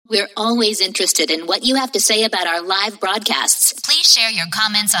We're always interested in what you have to say about our live broadcasts. Please share your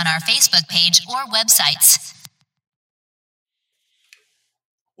comments on our Facebook page or websites.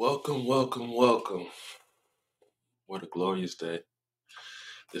 Welcome, welcome, welcome. What a glorious day.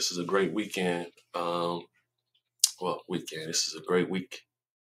 This is a great weekend. This is a great week.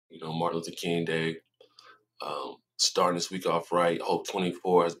 Martin Luther King Day. Starting this week off right. Hope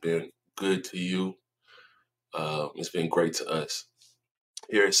 24 has been good to you. It's been great to us.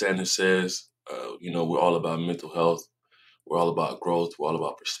 Here at Sanders Says, we're all about mental health. We're all about growth. We're all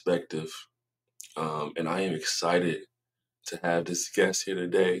about perspective. And I am excited to have this guest here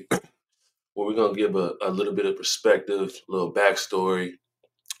today. Where we're going to give a little bit of perspective, a little backstory,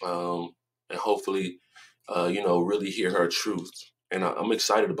 and hopefully, really hear her truth. And I'm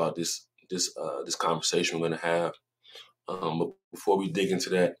excited about this conversation we're going to have. But before we dig into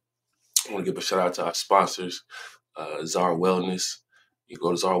that, I want to give a shout out to our sponsors, Zara Wellness. You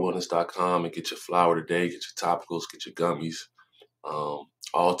go to zarawellness.com and get your flower today, get your topicals, get your gummies,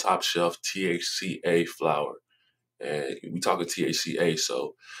 all top shelf THCA flower. And we talking THCA,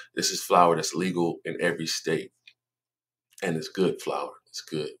 so this is flower that's legal in every state. And it's good flower. It's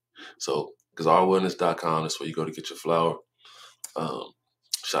good. So, zarawellness.com, that's where you go to get your flower.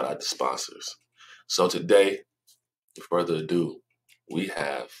 Shout out to sponsors. So today, without further ado, we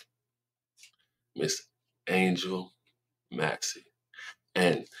have Miss Angel Massey.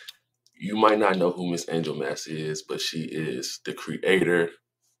 And you might not know who Miss Angel Massey is, but she is the creator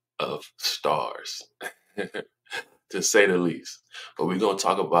of stars. To say the least. But we're going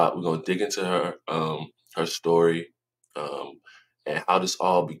to dig into her story, and how this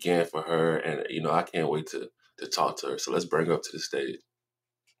all began for her. And, I can't wait to talk to her. So let's bring her up to the stage.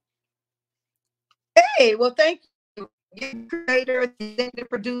 Hey, well, thank you. The creator, the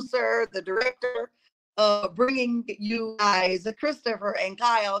producer, the director, bringing you guys, Christopher and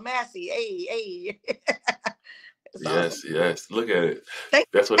Kyle Massey. Hey. Yes, awesome. Yes. Look at it.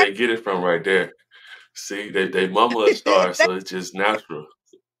 That's where they get it from right there. See, they mama a star, so it's just natural.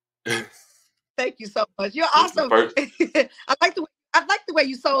 Thank you so much. You're awesome. I like the way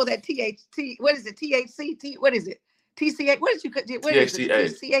you sold that THT. What is it? THC? What is it? TCH? What did you? What is it?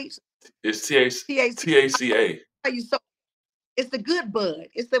 TCH? It's THCA. How you sold? It's the good bud.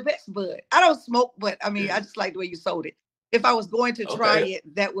 It's the best bud. I don't smoke, but I mean, I just like the way you sold it. If I was going to try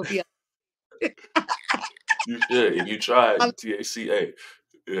it, that would be. You should. If you tried THCA,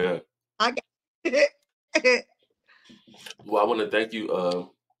 yeah. I got it. Well, I want to thank you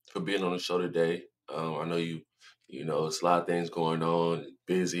for being on the show today. I know it's a lot of things going on,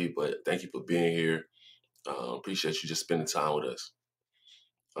 busy, but thank you for being here. Appreciate you just spending time with us.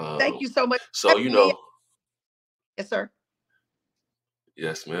 Thank you so much. So, Yes, sir.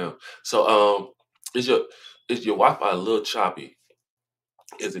 Yes, ma'am. So, is your Wi-Fi a little choppy?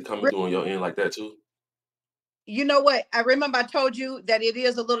 Is it coming through on your end like that too? You know what? I remember I told you that it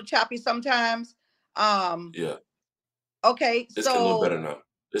is a little choppy sometimes. Yeah. Okay. It's a little better now.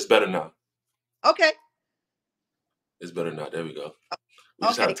 It's better now. Okay. It's better now. There we go. We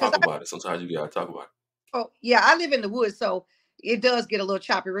just gotta talk about it. Sometimes you gotta talk about it. Oh, yeah. I live in the woods, so it does get a little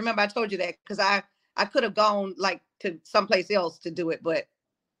choppy. Remember I told you that because I could have gone like to someplace else to do it, but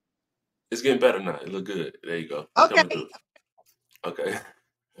it's getting better now. It look good. There you go. Okay.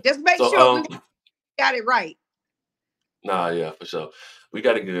 Just make sure we got it right. Nah, yeah, for sure. We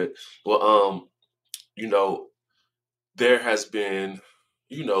got it good. Well, there has been,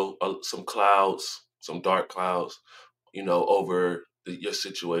 some clouds, some dark clouds, over your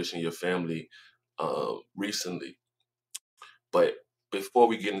situation, your family, recently. But before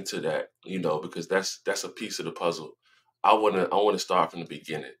we get into that, because that's a piece of the puzzle, I wanna start from the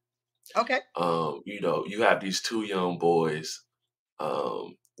beginning. Okay. You have these two young boys.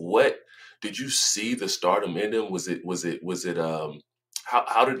 What did you see the stardom in them? Was it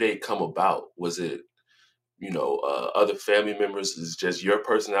how did they come about? Was it other family members? Is it just your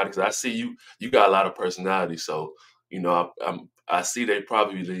personality? Because I see you got a lot of personality, so I see they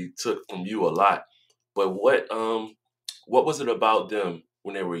probably took from you a lot. But what was it about them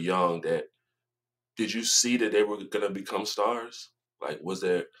when they were young that did you see that they were gonna become stars? Like, was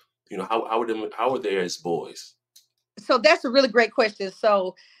there how were they as boys? So that's a really great question.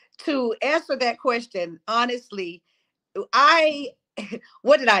 So to answer that question, honestly,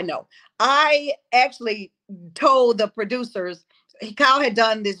 what did I know? I actually told the producers, Kyle had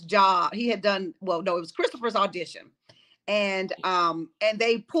done this job. He had done, it was Christopher's audition. And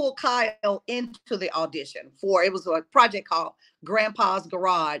they pulled Kyle into the audition it was a project called Grandpa's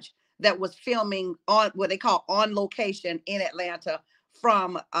Garage that was filming on what they call on location in Atlanta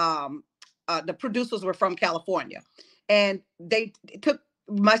from the producers were from California. And they took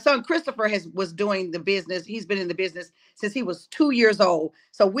my son Christopher was doing the business. He's been in the business since he was 2 years old.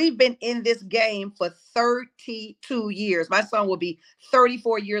 So we've been in this game for 32 years. My son will be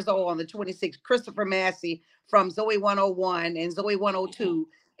 34 years old on the 26th. Christopher Massey from Zoe 101 and Zoe 102.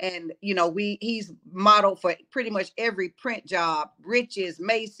 And he's modeled for pretty much every print job: Riches,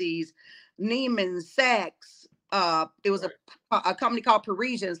 Macy's, Neiman, Saks. There was a company called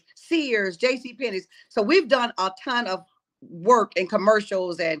Parisians, Sears, J.C. Penney's. So we've done a ton of work and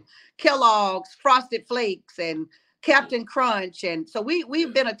commercials, and Kellogg's, Frosted Flakes, and Captain Crunch. And so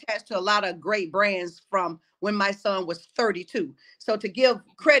we've been attached to a lot of great brands from when my son was 32. So to give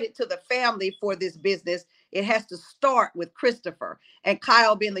credit to the family for this business, it has to start with Christopher. And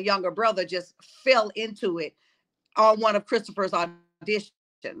Kyle, being the younger brother, just fell into it on one of Christopher's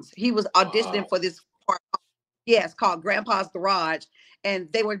auditions. He was auditioning for this part. Yes, called Grandpa's Garage. And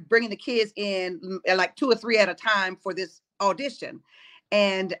they were bringing the kids in like 2 or 3 at a time for this audition.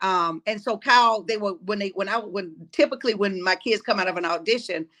 And so Kyle, typically when my kids come out of an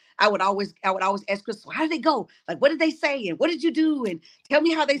audition, I would always ask Chris, how did they go? Like, what did they say? And what did you do? And tell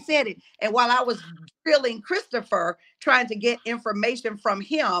me how they said it. And while I was drilling Christopher, trying to get information from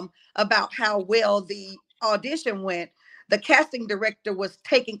him about how well the audition went, the casting director was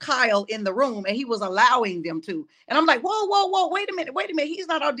taking Kyle in the room and he was allowing them to. And I'm like, whoa, wait a minute. He's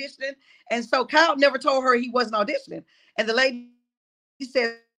not auditioning. And so Kyle never told her he wasn't auditioning. And the lady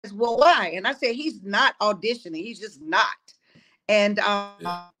says, well, why? And I said, he's not auditioning. He's just not. And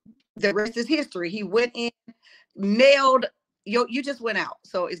the rest is history. He went in, nailed. You just went out.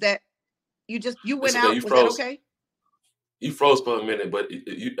 So is that you went out? Was that okay? You froze for a minute, but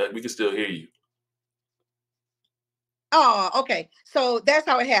we can still hear you. Oh, okay. So that's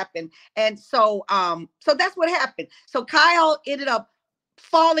how it happened. And so that's what happened. So Kyle ended up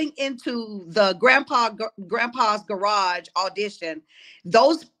falling into the Grandpa's Garage audition.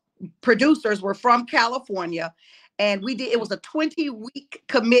 Those producers were from California, and it was a 20-week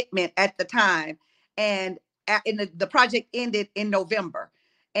commitment at the time. And the project ended in November.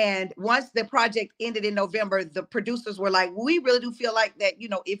 And once the project ended in November, the producers were like, we really do feel like that,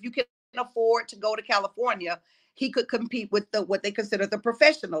 if you can afford to go to California, he could compete with what they consider the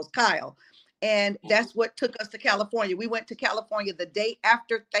professionals, Kyle. And that's what took us to California. We went to California the day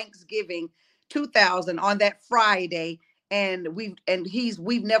after Thanksgiving 2000 on that Friday. And we've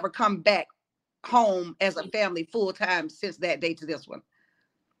never come back home as a family full time since that day to this one.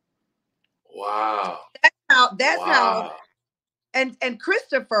 Wow. That's how. And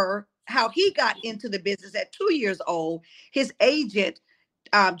Christopher, how he got into the business at 2 years old, his agent,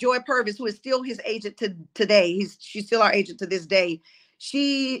 Joy Purvis, who is still his agent today. She's still our agent to this day.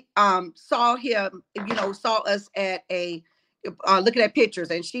 She saw him, saw us at looking at pictures,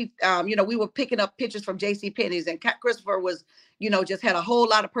 and she, we were picking up pictures from J.C. Penney's, and Christopher was, just had a whole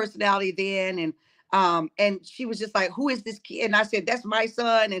lot of personality then, and she was just like, who is this kid? And I said, that's my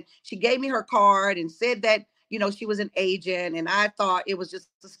son. And she gave me her card and said that, she was an agent, and I thought it was just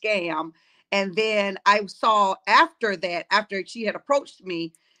a scam. And then I saw after she had approached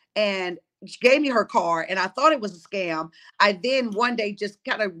me and she gave me her card, and I thought it was a scam. I then one day just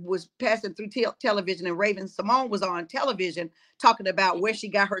kind of was passing through television, and Raven Simone was on television talking about where she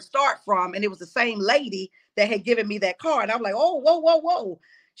got her start from. And it was the same lady that had given me that card. I'm like, oh, whoa.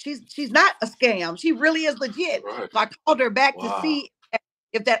 She's not a scam. She really is legit. Right. So I called her back to see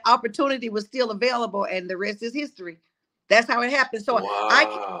if that opportunity was still available, and the rest is history. That's how it happened. So I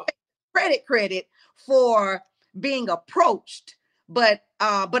can't take credit for being approached, but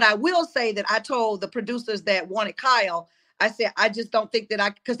I will say that I told the producers that wanted Kyle, I said, I just don't think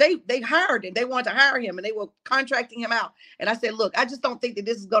that because they hired him. They wanted to hire him, and they were contracting him out. And I said, look, I just don't think that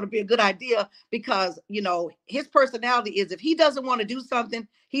this is going to be a good idea, because, his personality is, if he doesn't want to do something,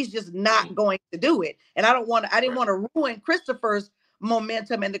 he's just not going to do it. And I didn't want to ruin Christopher's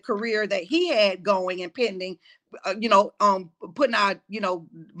momentum and the career that he had going and pending, putting our,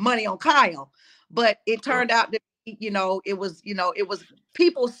 money on Kyle. But it turned out that, it was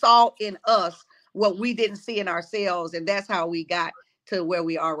people saw in us what we didn't see in ourselves. And that's how we got to where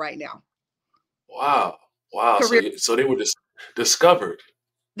we are right now. Wow. So they were discovered.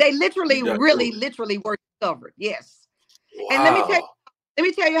 They literally were discovered. Yes. Wow. And let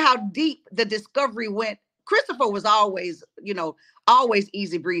me tell you how deep the discovery went. Christopher was always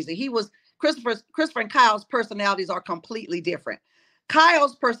easy breezy. Christopher and Kyle's personalities are completely different.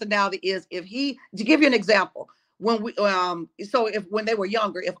 Kyle's personality is, to give you an example, when they were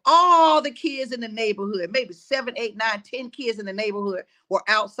younger, if all the kids in the neighborhood, maybe 7, 8, 9, 10 kids in the neighborhood were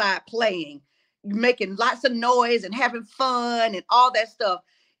outside playing, making lots of noise and having fun and all that stuff,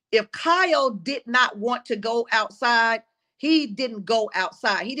 if Kyle did not want to go outside, He didn't go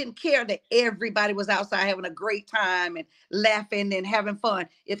outside. He didn't care that everybody was outside having a great time and laughing and having fun.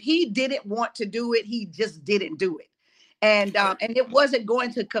 If he didn't want to do it, he just didn't do it. And it wasn't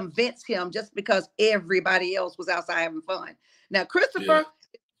going to convince him just because everybody else was outside having fun. Now, Yeah. Christopher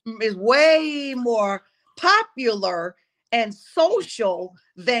is way more popular and social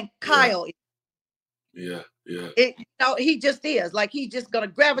than Yeah. Kyle is. Yeah. Yeah. He just is like he's just gonna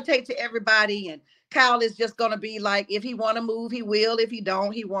gravitate to everybody, and Kyle is just gonna be like, if he want to move, he will. If he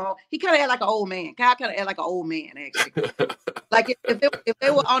don't, he won't. He kind of act like an old man. Kyle kind of act like an old man, actually. Like if they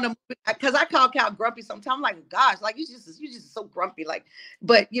were on a, because I call Kyle grumpy sometimes. I'm like, gosh, like you just so grumpy. Like,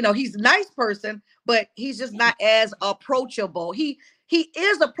 but he's a nice person, but he's just not as approachable. He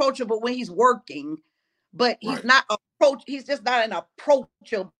is approachable when he's working, but he's Right. not He's just not an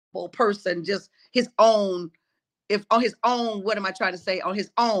approachable person. Just his own. If on his own, what am I trying to say? On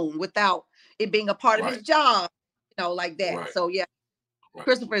his own, without it being a part of his Right. job, like that. Right. So yeah, Right.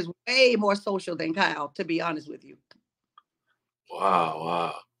 Christopher is way more social than Kyle, to be honest with you. Wow.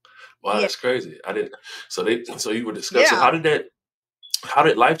 Wow. Wow. Yeah. That's crazy. I didn't. So you were discussing. So Yeah. how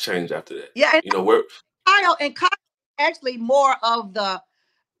did life change after that? Yeah. Where? Kyle actually more of the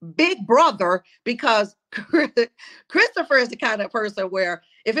big brother, because Christopher is the kind of person where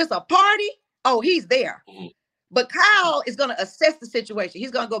if it's a party, oh, he's there. Mhm. But Kyle is going to assess the situation.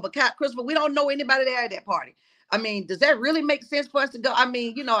 He's going to go, but Christopher, we don't know anybody there at that party. I mean, does that really make sense for us to go? I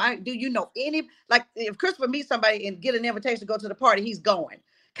mean, do you know any, like if Christopher meets somebody and get an invitation to go to the party, he's going.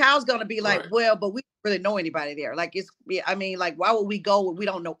 Kyle's going to be like, Right. well, but we don't really know anybody there. Like I mean, like, why would we go when we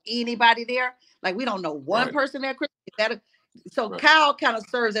don't know anybody there? Like, we don't know one Right. person there. So Right. Kyle kind of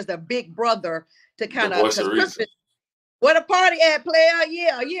serves as the big brother to kind The of, voice because of Christopher, reason. where the party at, player?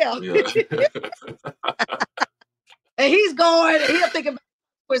 Yeah. Yeah. And he's going, and he'll think about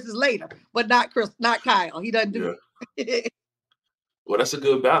questions later, but not Kyle. He doesn't do it. Well, that's a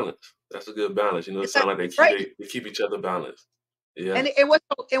good balance. That's a good balance. It sounds like Right. they keep each other balanced. Yeah. And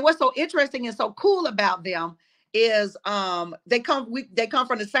what's so interesting and so cool about them is they come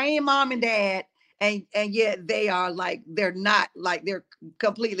from the same mom and dad, and yet they are like, they're not, like, they're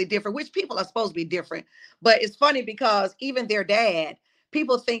completely different, which people are supposed to be different. But it's funny because even their dad,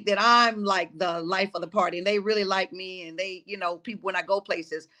 people think that I'm like the life of the party, and they really like me, and they, people when I go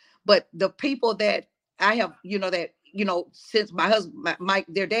places. But the people that I have, since my husband, Mike,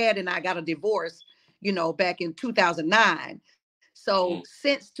 their dad and I got a divorce, back in 2009. So Mhm.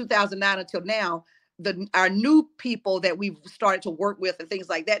 since 2009 until now, our new people that we've started to work with and things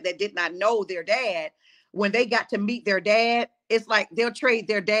like that did not know their dad, when they got to meet their dad, it's like they'll trade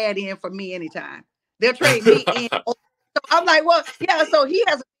their dad in for me anytime. They'll trade me in. So I'm like, well, yeah. So he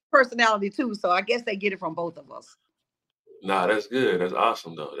has a personality too. So I guess they get it from both of us. Nah, that's good. That's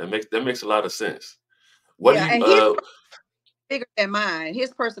awesome though. That makes a lot of sense. What do Yeah, you and he's bigger than mine.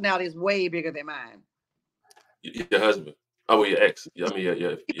 His personality is way bigger than mine. your husband? Oh, well, your ex. I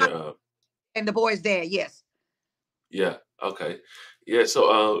mean, And the boy's dad, yes. yeah. Okay. Yeah.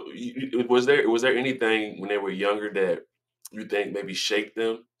 So, was there anything when they were younger that you think maybe shaped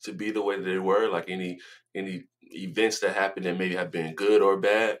them to be the way that they were? Like any events that happened that maybe have been good or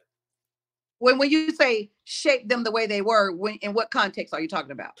bad? When you say shape them the way they were, in what context are you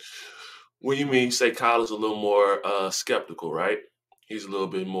talking about? When you say Kyle is a little more skeptical, right? He's a little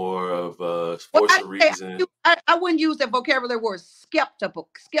bit more of Well, voice of reason. I wouldn't use the vocabulary word skeptical.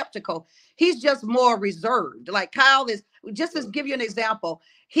 Skeptical. He's just more reserved. Like Kyle is. Just to give you an example,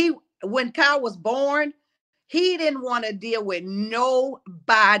 when Kyle was born, he didn't want to deal with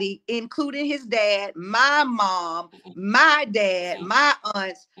nobody, including his dad, my mom, Mhm, my dad, mhm, my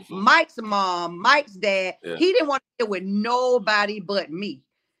aunts, mhm. Mike's mom, Mike's dad. Yeah. He didn't want to deal with nobody but me.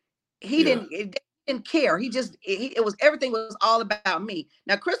 He Yeah. didn't care. It was, everything was all about me.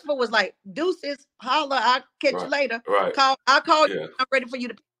 Now Christopher was like, deuces, holla, I'll catch you Right. later. Right. I'll call you. Yeah. I'm ready for you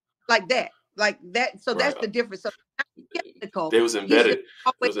to, like that. Like that. So Right. that's the difference. So skeptical. They was He's just embedded. It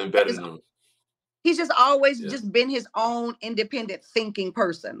always was embedded his in them. he's just always Yeah. just been his own independent thinking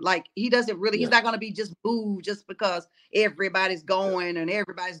person. Like he's Yeah. not going to be just moved just because everybody's Yeah. going and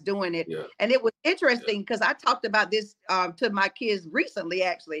everybody's doing it. Yeah. And it was Yeah. interesting because I talked about this to my kids recently,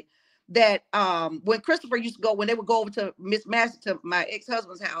 actually, that when Christopher used to go, when they would go over to Miss Massey, to my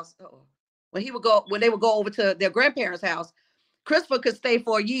ex-husband's house, when they would go over to their grandparents' house, Christopher could stay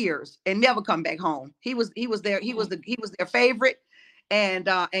for years and never come back home. He was there. Mhm. He was their favorite. And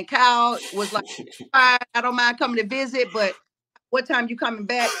Kyle was like, fine, I don't mind coming to visit, but what time you coming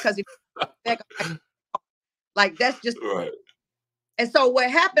back? Because if you come back, like that's just. Right. And so what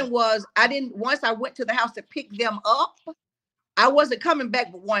happened was, once I went to the house to pick them up, I wasn't coming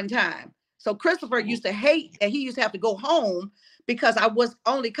back but one time. So Christopher used to hate that he used to have to go home because I was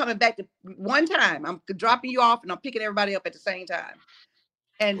only coming back to one time. I'm dropping you off and I'm picking everybody up at the same time.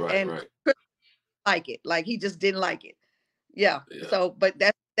 And Right. Chris like it. Like he just didn't like it. Yeah. Yeah. So, but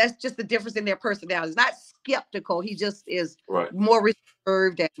that's just the difference in their personalities. Not skeptical. He just is Right. more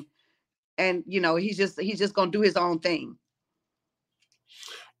reserved and he's just gonna do his own thing.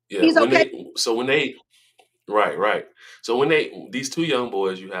 Yeah. He's okay. Right. So when these two young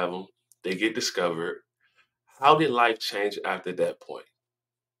boys, you have them, they get discovered. How did life change after that point?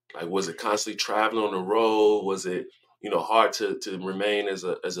 Like, was it constantly traveling on the road? Was it, hard to remain as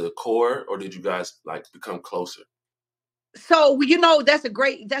a core, or did you guys like become closer? So that's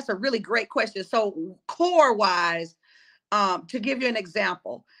a really great question. So core wise, to give you an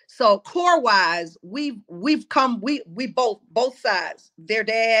example, so core wise, we've come, we both sides, their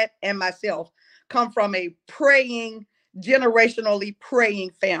dad and myself, come from a praying, generationally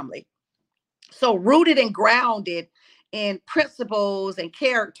praying family. So rooted and grounded in principles and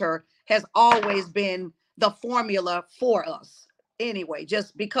character has always been the formula for us. Anyway,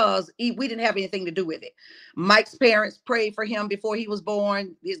 just because we didn't have anything to do with it. Mike's parents prayed for him before he was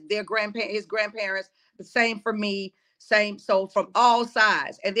born. His grandparents, the same for me, same. So from all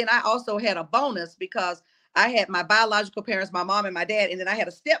sides. And then I also had a bonus because I had my biological parents, my mom and my dad, and then I had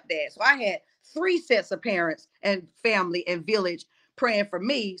a stepdad. So I had three sets of parents and family and village praying for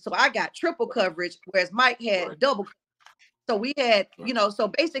me. So I got triple coverage, whereas Mike Right. had double. So we had, Right. so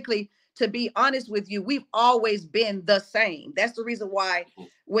basically, to be honest with you, we've always been the same. That's the reason why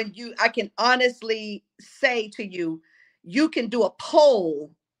I can honestly say to you, you can do a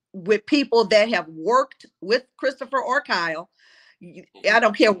poll with people that have worked with Christopher or Kyle. I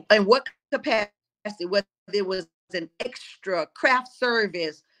don't care in what capacity, whether it was an extra craft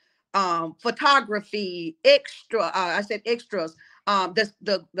service, photography, I said extras,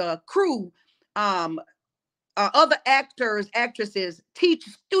 the crew, um, other actors, actresses,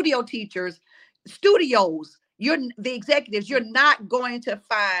 studio teachers, studios, you're the executives, you're not going to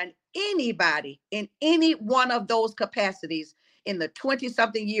find anybody in any one of those capacities in the 20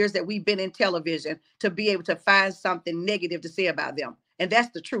 something years that we've been in television to be able to find something negative to say about them. And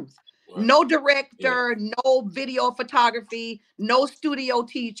that's the truth. Right. No Yeah. director, no video photography, no studio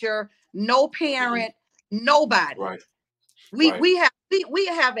teacher, no parent, nobody. Right. We Right. we have we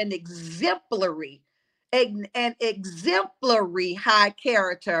have an exemplary high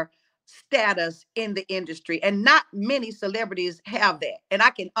character status in the industry, and not many celebrities have that. And I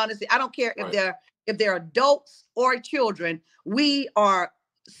can honestly, I don't care Right. if they're adults or children, we are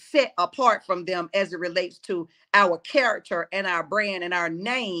set apart from them as it relates to our character and our brand and our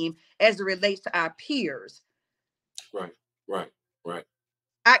name as it relates to our peers. Right. Right. Right.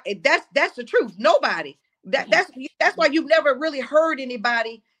 That's the truth. Nobody. That's why you've never really heard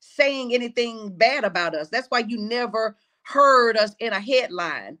anybody saying anything bad about us. That's why you never heard us in a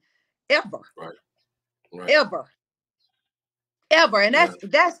headline ever, Right. Right. ever, ever. And Yeah.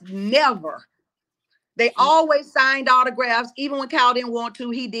 that's never. They always signed autographs, even when Kyle didn't want to.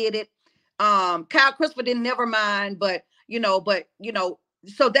 He did it. Kyle Christopher didn't never mind, so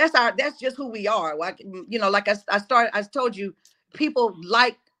that's just who we are. Like I told you, people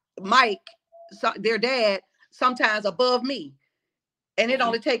like Mike, their dad, sometimes above me. And it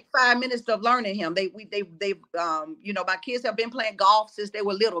only takes 5 minutes of learning him. My kids have been playing golf since they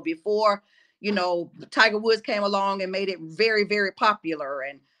were little, before, Tiger Woods came along and made it very, very popular.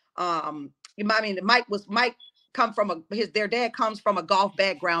 And Mike their dad comes from a golf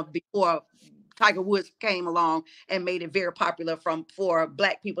background before Tiger Woods came along and made it very popular for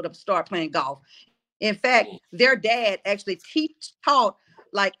Black people to start playing golf. In fact, their dad actually taught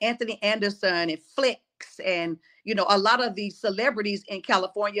like Anthony Anderson and Flex and a lot of these celebrities in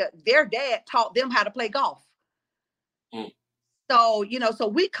California. Their dad taught them how to play golf. So so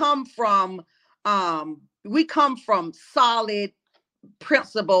we come from solid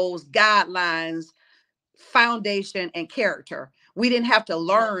principles, guidelines, foundation, and character. We didn't have to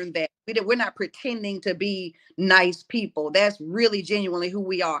learn that. We're not pretending to be nice people. That's really genuinely who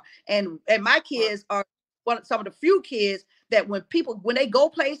we are. And my kids are some of the few kids that when they go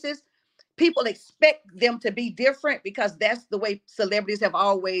places, people expect them to be different, because that's the way celebrities have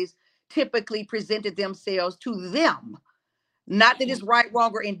always typically presented themselves to them. Not that it's right,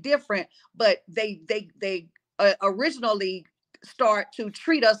 wrong, or indifferent, but they originally start to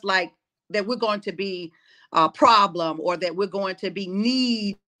treat us like that we're going to be a problem, or that we're going to be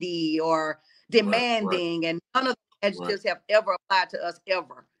needy or demanding, and none of the adjectives have ever applied to us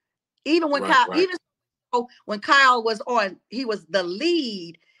ever. Even when Kyle was on, he was the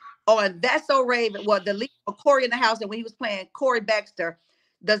lead on That's So Raven, well, the lead of Corey in the House, and when he was playing Corey Baxter,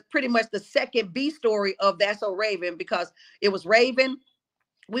 the pretty much the second B story of That's So Raven, because it was Raven.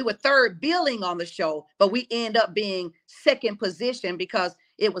 We were third billing on the show, but we end up being second position because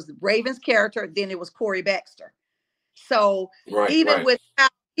it was Raven's character, then it was Corey Baxter. So Right, even right. with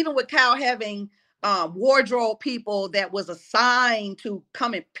even with Kyle having wardrobe people that was assigned to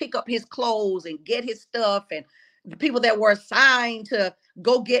come and pick up his clothes and get his stuff, and the people that were assigned to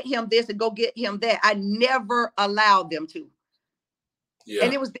go get him this and go get him that, I never allowed them to. And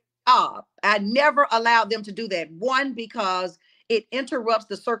Yeah, it was their job. I never allowed them to do that. One, because it interrupts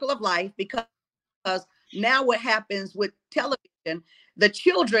the circle of life, because now what happens with television, the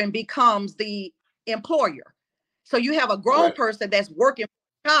children becomes the employer. So you have a grown right. person that's working for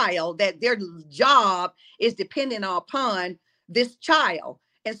a child, that their job is dependent upon this child.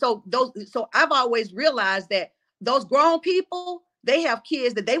 And so I've always realized that those grown people, they have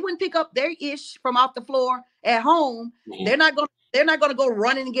kids that they wouldn't pick up their ish from off the floor at home. Hmm. They're not gonna go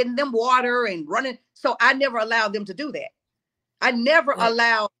running and getting them water and running. So I never allowed them to do that. I never Right.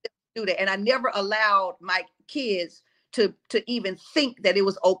 allowed them to do that. And I never allowed my kids to even think that it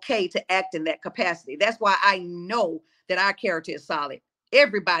was okay to act in that capacity. That's why I know that our character is solid.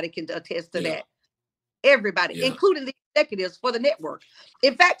 Everybody can attest to Yeah, that. Everybody, yeah. including the executives for the network.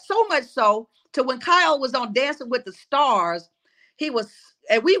 In fact, so much so to when Kyle was on Dancing with the Stars, he was,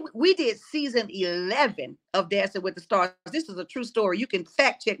 and we did season 11 of Dancing with the Stars. This is a true story. You can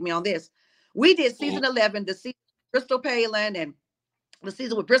fact check me on this. We did Hmm. season 11, the season Bristol Palin, and the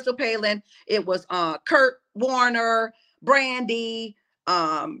season with Bristol Palin. It was Kurt Warner, Brandy,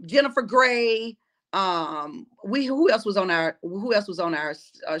 Jennifer Grey. We who else was on our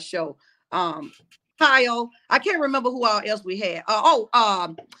show? Um, Kyle. I can't remember who all else we had.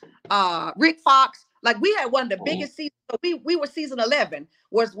 Rick Fox. Like, we had one of the Hmm. biggest seasons. So we were season 11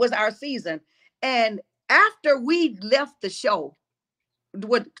 was our season. And after we left the show,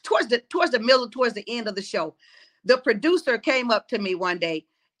 towards the middle, towards the end of the show, the producer came up to me one day.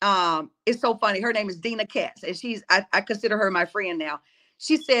 It's so funny. Her name is Dina Katz, and I consider her my friend now.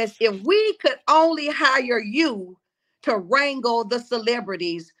 She says, if we could only hire you to wrangle the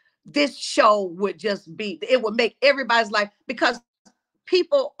celebrities, this show would just be, it would make everybody's life, because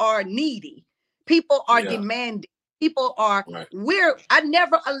people are needy, people are Yeah, demanding, people are, right. I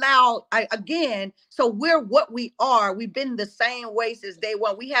never allowed, again, so we're what we are. We've been the same way since day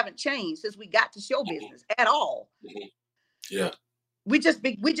one. We haven't changed since we got to show Hmm. business at all. Hmm. Yeah, We just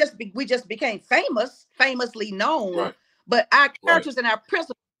became famously known, right, but our right. characters and our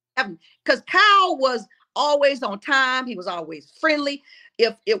principles haven't. Because Kyle was always on time. He was always friendly.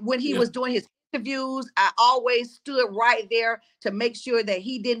 If when he Yeah, was doing his interviews, I always stood right there to make sure that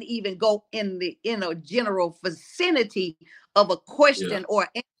he didn't even go in a general vicinity of a yeah. question or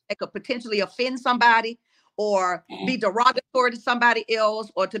anything that could potentially offend somebody, or Hmm. be derogatory to somebody else,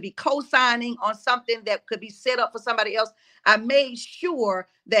 or to be co-signing on something that could be set up for somebody else. I made sure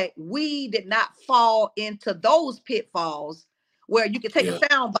that we did not fall into those pitfalls where you could take a Yeah,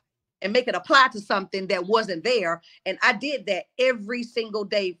 sound bite and make it apply to something that wasn't there. And I did that every single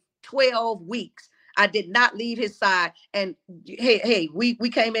day, 12 weeks. I did not leave his side. And hey, we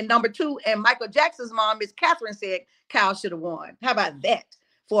came in number 2. And Michael Jackson's mom, Miss Catherine, said Kyle should have won. How about that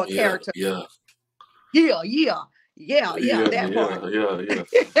for a yeah, character? yeah, Yeah, yeah, yeah, yeah, that part. yeah, yeah, yeah,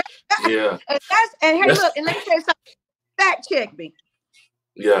 and yeah. hey, That's look, and let me tell you something. Fact check me.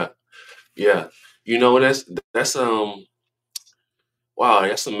 yeah, yeah. That's wow,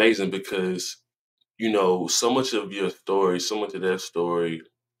 that's amazing because so much of your story, so much of their story,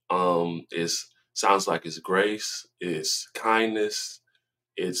 is sounds like it's grace, it's kindness,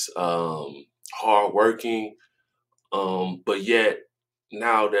 it's hardworking, but yet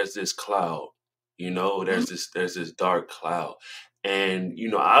now there's this cloud, Mhm. there's this dark cloud, and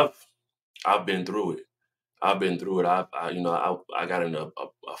I've been through it. I've been through it. I got in a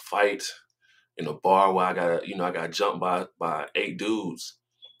fight in a bar where I got jumped by 8 dudes,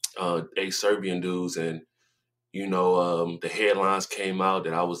 8 Serbian dudes, and the headlines came out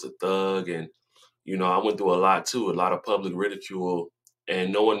that I was a thug, and I went through a lot too, a lot of public ridicule,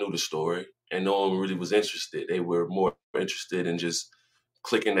 and no one knew the story, and no one really was interested. They were more interested in just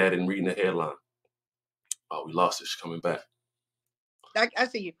clicking that and reading the headline. Oh, we lost it. She's coming back. I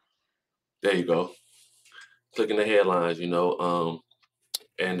see you. There you go. Clicking the headlines, and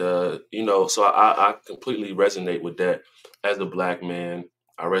so I completely resonate with that as a black man.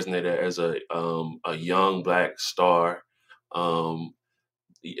 I resonate as a young black star. Um,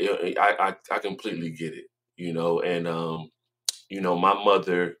 I completely get it, and my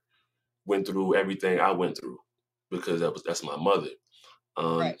mother went through everything I went through because that's my mother.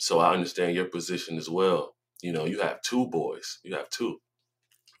 Right. So I understand your position as well. You have 2 boys. You have 2.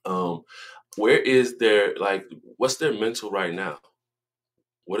 Where is their what's their mental right now?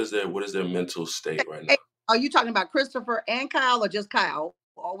 What is their mental state right now? Hey, are you talking about Christopher and Kyle or just Kyle?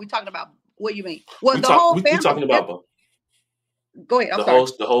 Or are we talking about what you mean? Well, We the talk whole we family. talking about both. Go ahead. I'm The sorry.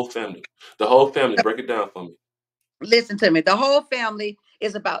 whole family. Break it down for me. Listen to me. The whole family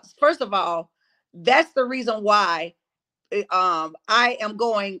is about, first of all, that's the reason why I am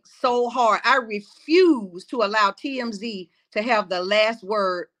going so hard. I refuse to allow TMZ to have the last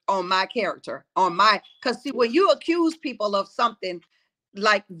word on my character, because see, Yeah. when you accuse people of something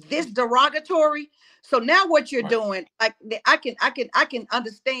like this derogatory, so now what you're Right. doing, like I can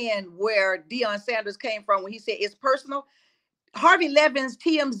understand where Deion Sanders came from when he said it's personal. Harvey Levins,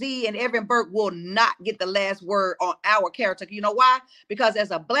 TMZ, and Evan Burke will not get the last word on our character. You know why? Because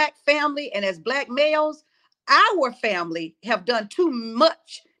as a Black family and as Black males, our family have done too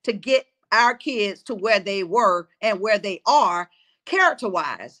much to get our kids to where they were and where they are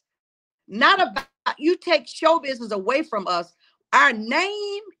character-wise. Not about, you take show business away from us. Our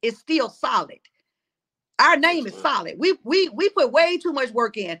name is still solid. Our name Yes, is ma'am. solid. We put way too much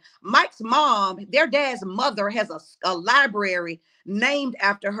work in. Mike's mom, their dad's mother, has a library named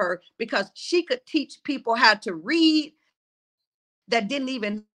after her because she could teach people how to read that didn't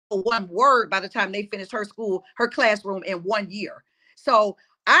even know one word by the time they finished her classroom in 1 year. So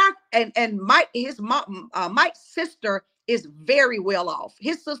and Mike's sister is very well off.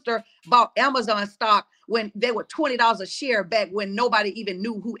 His sister bought Amazon stock when they were $20 a share back when nobody even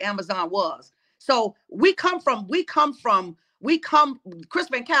knew who Amazon was. So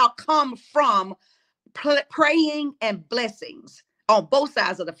Crispin and Cal come from praying and blessings on both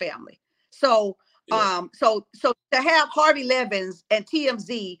sides of the family. So, Yeah. so to have Harvey Levins and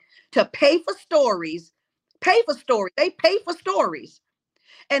TMZ to they pay for stories,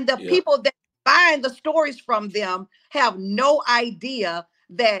 and the Yeah. people that buying the stories from them have no idea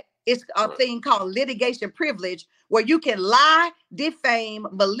that it's a Right. thing called litigation privilege, where you can lie, defame,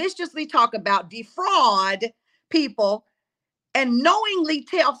 maliciously talk about, defraud people, and knowingly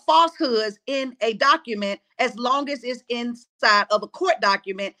tell falsehoods in a document. As long as it's inside of a court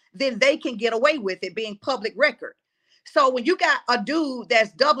document, then they can get away with it being public record. So when you got a dude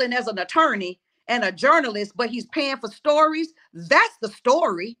that's doubling as an attorney and a journalist, but he's paying for stories, that's the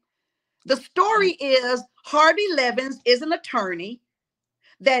story. The story Mhm. is Harvey Levins is an attorney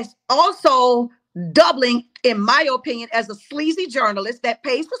that's also doubling, in my opinion, as a sleazy journalist that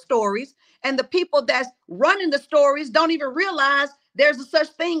pays for stories. And the people that's running the stories don't even realize there's a such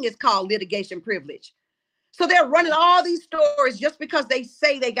thing as called litigation privilege. So they're running Mhm. all these stories just because they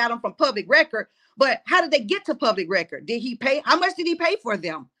say they got them from public record. But how did they get to public record? Did he pay? How much did he pay for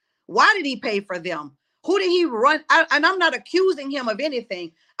them? Why did he pay for them? Who did he run? And I'm not accusing him of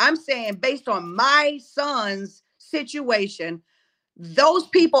anything. I'm saying based on my son's situation, those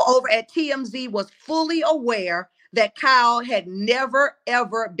people over at TMZ was fully aware that Kyle had never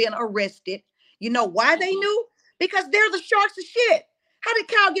ever been arrested. You know why they Mhm. knew? Because they're the sharks of shit. How did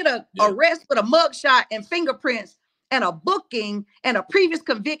Kyle get a Yeah. arrest with a mugshot and fingerprints and a booking and a previous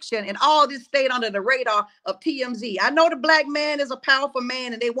conviction, and all this stayed under the radar of TMZ? I know the Black man is a powerful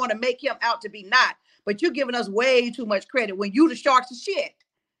man and they want to make him out to be not, but you're giving us way too much credit when you the sharks of shit.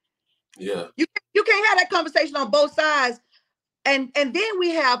 Yeah. You can't have that conversation on both sides. And then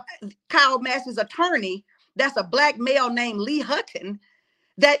we have Kyle Massey's attorney, that's a Black male named Lee Hutton,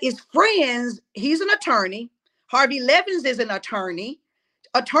 that is friends. He's an attorney. Harvey Levins is an attorney.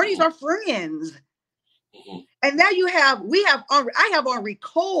 Attorneys Mhm. are friends. Mhm. And now I have on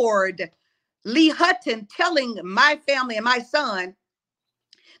record Lee Hutton telling my family and my son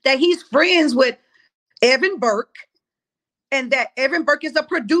that he's friends with Evan Burke, and that Evan Burke is a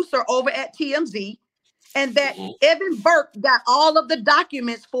producer over at TMZ, and that Mhm. Evan Burke got all of the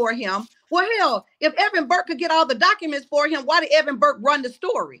documents for him. Well, hell, if Evan Burke could get all the documents for him, why did Evan Burke run the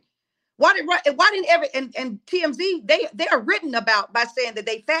story? Why didn't Evan and TMZ, they are written about by saying that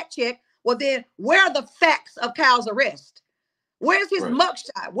they fact check? Well, then where are the facts of Kyle's arrest? Where's his Right.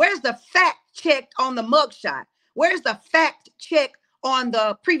 mugshot? Where's the fact checked on the mugshot? Where's the fact check on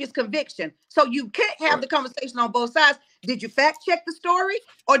the previous conviction? So you can't have Right. the conversation on both sides. Did you fact check the story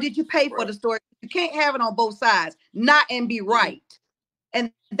or did you pay for Right. the story? You can't have it on both sides, not and be Mhm. right.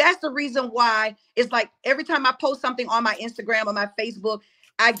 And that's the reason why it's like every time I post something on my Instagram or my Facebook,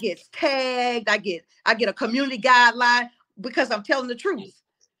 I get tagged, I get a community guideline because I'm telling the Mhm. truth.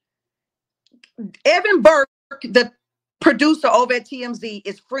 Evan Burke, the producer over at TMZ,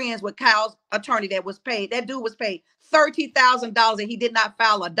 is friends with Kyle's attorney that was paid. That dude was paid $30,000 and he did not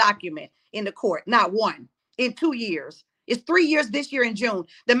file a document in the court, not one, in 2 years. It's 3 years this year in June.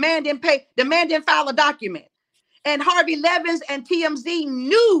 The man didn't pay, the man didn't file a document. And Harvey Levins and TMZ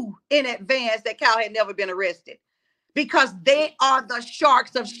knew in advance that Kyle had never been arrested because they are the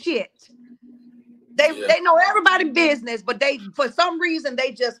sharks of shit. They know everybody's business, but they, for some reason,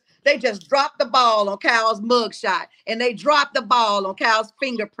 they just dropped the ball on Kyle's mugshot, and they dropped the ball on Kyle's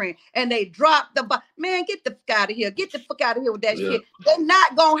fingerprint, and they dropped the ball. Man, get the fuck out of here! Get the fuck out of here with that shit. They're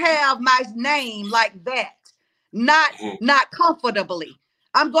not gonna have my name like that. Not comfortably.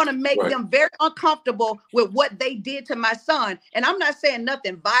 I'm gonna make them very uncomfortable with what they did to my son, and I'm not saying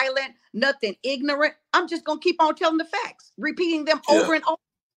nothing violent, nothing ignorant. I'm just gonna keep on telling the facts, repeating them over and over.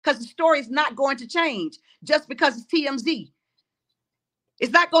 Because the story is not going to change just because it's TMZ.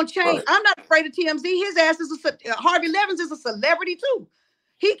 It's not going to change. Right. I'm not afraid of TMZ. His ass is Harvey Levins is a celebrity too.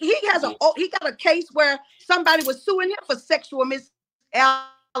 He got a case where somebody was suing him for sexual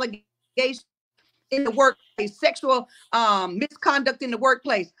allegation in the workplace, sexual misconduct in the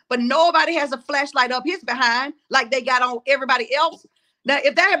workplace. But nobody has a flashlight up his behind like they got on everybody else. Now,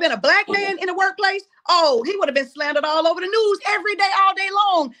 if there had been a black man in the workplace, he would have been slandered all over the news every day, all day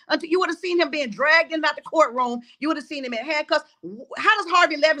long, until you would have seen him being dragged into the courtroom. You would have seen him in handcuffs. How does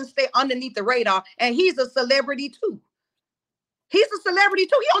Harvey Levins stay underneath the radar? And he's a celebrity too. He's a celebrity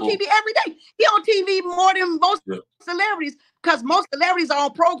too. He on TV every day. He on TV more than most celebrities, because most celebrities are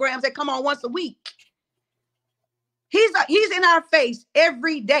on programs that come on once a week. He's in our face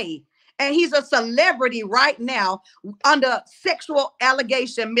every day. And he's a celebrity right now under sexual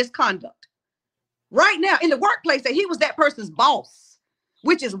allegation misconduct. Right now in the workplace, that he was that person's boss,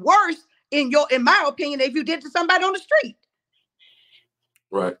 which is worse in my opinion, if you did to somebody on the street.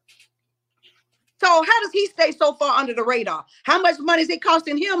 Right. So how does he stay so far under the radar? How much money is it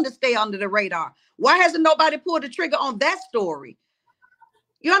costing him to stay under the radar? Why hasn't nobody pulled the trigger on that story?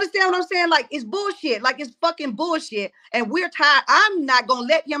 You understand what I'm saying? Like, it's bullshit. Like, it's fucking bullshit. And we're tired. I'm not going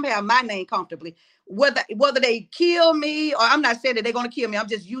to let him have my name comfortably. Whether they kill me, or I'm not saying that they're going to kill me. I'm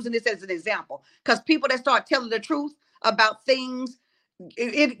just using this as an example. Because people that start telling the truth about things,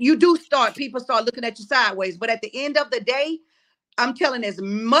 people start looking at you sideways. But at the end of the day, I'm telling as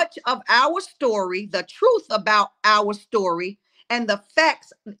much of our story, the truth about our story, and the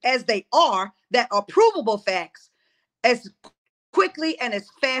facts as they are, that are provable facts, as quickly and as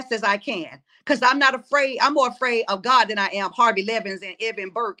fast as I can, because I'm not afraid. I'm more afraid of God than I am Harvey Levins and Evan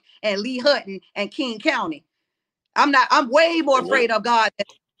Burke and Lee Hutton and King County. I'm way more afraid of God.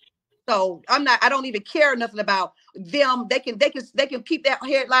 So I don't even care nothing about them. They can keep that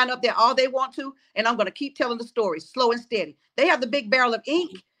headline up there all they want to, and I'm going to keep telling the story slow and steady. They have the big barrel of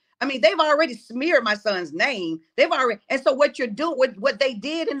ink. I mean, they've already smeared my son's name. And so what you're doing, what they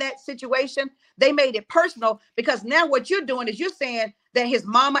did in that situation, they made it personal, because now what you're doing is you're saying that his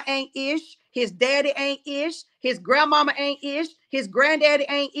mama ain't ish, his daddy ain't ish, his grandmama ain't ish, his granddaddy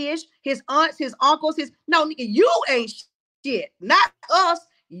ain't ish, his aunts, his uncles, no, nigga, you ain't shit, not us.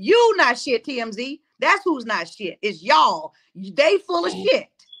 You not shit, TMZ. That's who's not shit. It's y'all. They full of shit.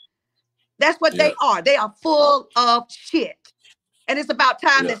 That's what they are. They are full of shit. And it's about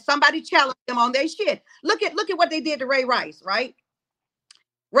time that somebody challenged them on their shit. Look at what they did to Ray Rice, right?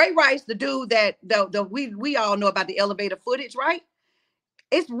 Ray Rice, the dude that we all know about the elevator footage, right?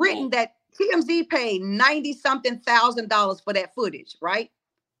 It's written that TMZ paid $90-something thousand for that footage, right?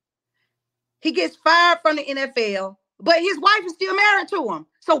 He gets fired from the NFL, but his wife is still married to him.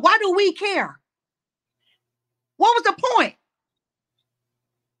 So why do we care? What was the point?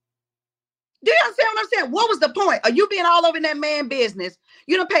 Do you understand what I'm saying? What was the point? Are you being all over in that man's business?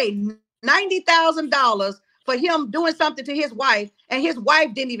 You done paid $90,000 for him doing something to his wife, and his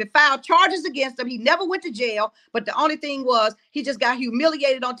wife didn't even file charges against him. He never went to jail, but the only thing was he just got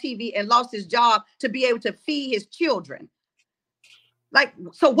humiliated on TV and lost his job to be able to feed his children. Like,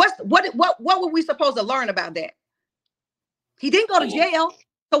 so what were we supposed to learn about that? He didn't go to jail.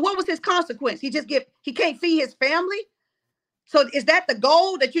 So what was his consequence? He can't feed his family. So is that the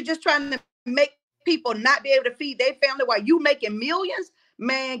goal, that you're just trying to make people not be able to feed their family while you making millions?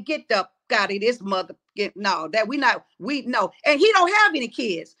 Man, get the out of this mother. No, that we know. And he don't have any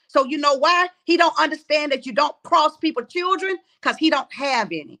kids. So you know why? He don't understand that you don't cross people's children, because he don't have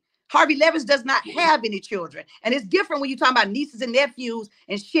any. Harvey Levins does not have any children. And it's different when you talk about nieces and nephews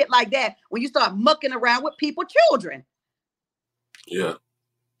and shit like that, when you start mucking around with people's children. Yeah.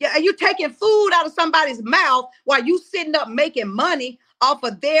 Yeah, and you taking food out of somebody's mouth while you sitting up making money off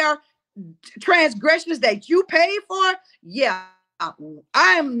of their transgressions that you paid for. Yeah,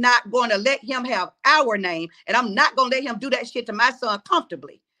 I'm not going to let him have our name, and I'm not going to let him do that shit to my son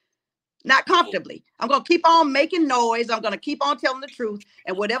comfortably. Not comfortably. I'm going to keep on making noise. I'm going to keep on telling the truth,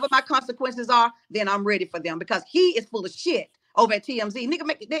 and whatever my consequences are, then I'm ready for them, because he is full of shit over at TMZ.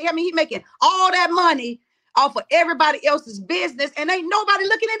 Nigga, he making all that money off of everybody else's business and ain't nobody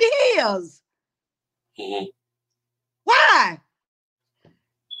looking into his. Mm-hmm. Why?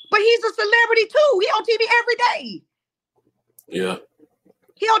 But he's a celebrity too. He on TV every day. Yeah.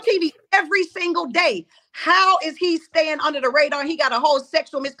 He on TV every single day. How is he staying under the radar? He got a whole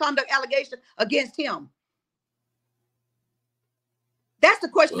sexual misconduct allegation against him. That's the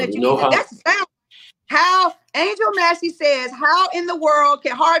question that you need. That's the sound. How Angel Massey says, how in the world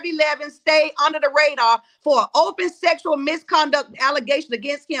can Harvey Levin stay under the radar for an open sexual misconduct allegation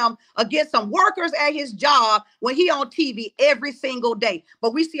against him, against some workers at his job when he on TV every single day?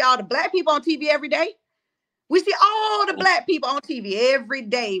 But we see all the black people on TV every day. We see all the black people on TV every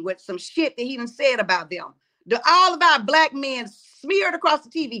day with some shit that he done said about them. All of our black men smeared across the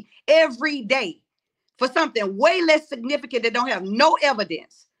TV every day for something way less significant that don't have no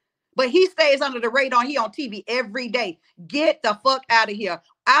evidence. But he stays under the radar. He on TV every day. Get the fuck out of here.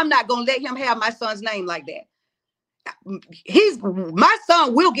 I'm not going to let him have my son's name like that. My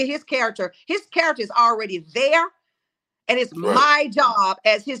son will get his character. His character is already there. And it's my job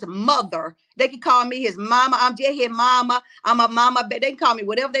as his mother. They can call me his mama. I'm just his mama. I'm a mama. They can call me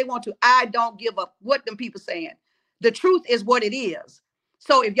whatever they want to. I don't give up what them people saying. The truth is what it is.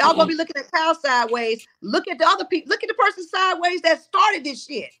 So if y'all gonna be looking at Kyle sideways, look at the other people. Look at the person sideways that started this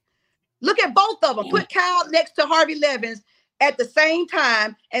shit. Look at both of them. Put Kyle next to Harvey Levins at the same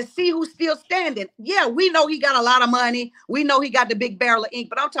time and see who's still standing. Yeah, we know he got a lot of money. We know he got the big barrel of ink,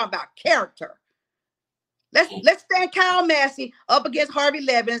 but I'm talking about character. Let's stand Kyle Massey up against Harvey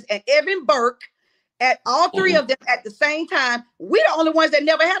Levins and Evan Burke at all three of them at the same time. We're the only ones that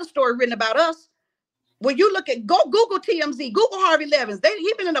never had a story written about us. When you look at, go Google TMZ, Google Harvey Levins.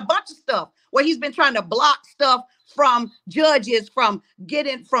 He's been in a bunch of stuff where he's been trying to block stuff from judges, from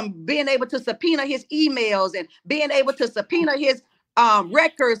being able to subpoena his emails and being able to subpoena his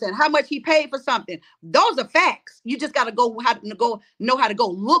records and how much he paid for something. Those are facts. You just got to know how to go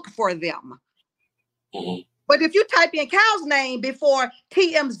look for them. But if you type in Kyle's name before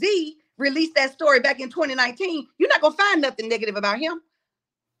TMZ released that story back in 2019, you're not going to find nothing negative about him.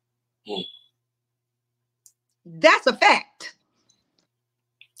 That's a fact.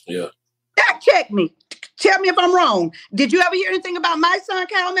 Yeah. Fact check me. Tell me if I'm wrong. Did you ever hear anything about my son,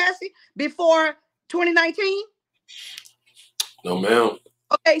 Kyle Massey, before 2019? No, ma'am.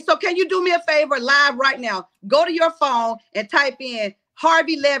 Okay, so can you do me a favor live right now? Go to your phone and type in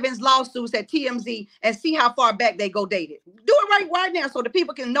Harvey Levin's lawsuits at TMZ and see how far back they go dated. Do it right now so the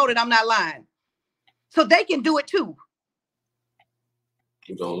people can know that I'm not lying. So they can do it too.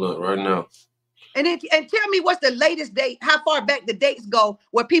 You're going to look right now. And tell me what's the latest date, how far back the dates go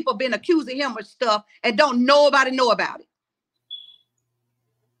where people been accusing him of stuff and don't nobody know about it.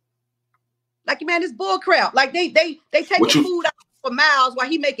 Like, man, it's bull crap. Like they take the food out for miles while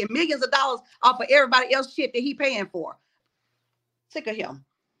he making millions of dollars off of everybody else shit that he paying for. Sick of him.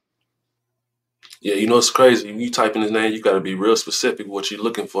 Yeah, you know it's crazy. When you type in his name, you got to be real specific what you're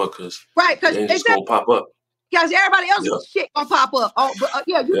looking for, because it's just gonna pop up. Because everybody else's shit gonna pop up. Oh, but,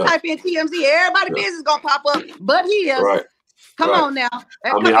 type in TMZ, everybody's business gonna pop up, but his. Right. Come on now. He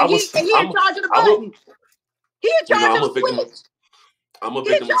in charge of the button. He in charge of the switch. I'm a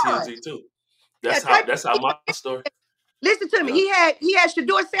victim of TMZ too. That's how my story. Listen to me. He had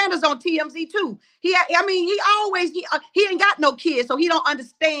Shador Sanders on TMZ too. He ain't got no kids, so he don't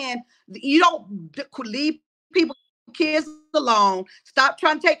understand. You don't leave people kids alone. Stop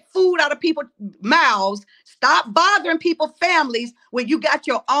trying to take food out of people's mouths. Stop bothering people's families when you got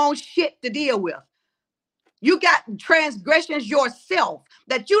your own shit to deal with. You got transgressions yourself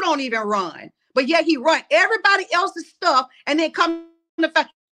that you don't even run, but yet he run everybody else's stuff and then come to find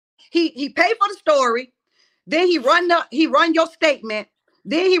he paid for the story. Then he run your statement.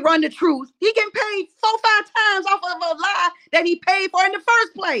 Then he run the truth. He getting paid 4-5 times off of a lie that he paid for in the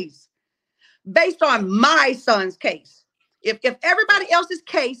first place, based on my son's case. If everybody else's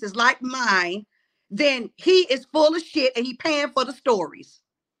case is like mine, then he is full of shit and he paying for the stories.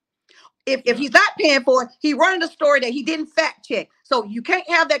 If he's not paying for it, he running a story that he didn't fact check. So you can't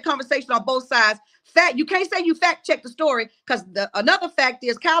have that conversation on both sides. You can't say you fact check the story, because another fact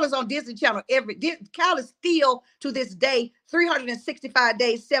is Kyle is on Disney Channel Kyle is still to this day 365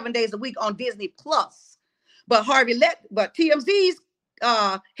 days, 7 days a week on Disney Plus. But TMZ's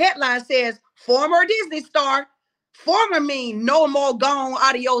headline says former Disney star. Former mean no more, gone,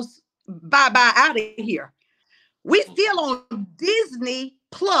 adios, bye out of here. We still on Disney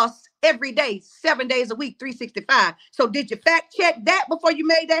Plus every day, 7 days a week, 365. So did you fact check that before you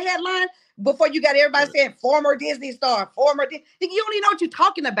made that headline? Before you got everybody saying former Disney star, you don't even know what you're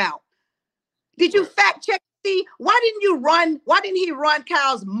talking about. Did you fact check? See, why didn't he run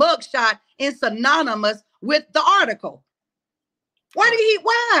Kyle's mugshot in synonymous with the article.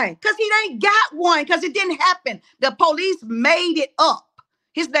 Why? Because he ain't got one, because it didn't happen. The police made it up.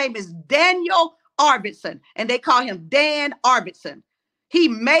 His name is Daniel Arvidson, and they call him Dan Arvidson. He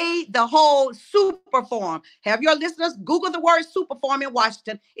made the whole super form. Have your listeners Google the word super form in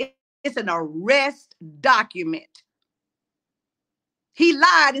Washington. It's an arrest document. He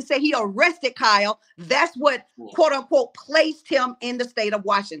lied and said he arrested Kyle. That's what, quote unquote, placed him in the state of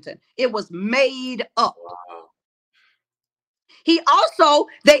Washington. It was made up. Wow.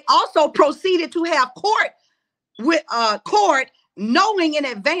 They also proceeded to have court knowing in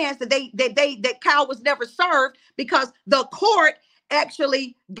advance that Kyle was never served, because the court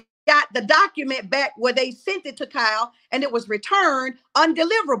actually got the document back where they sent it to Kyle, and it was returned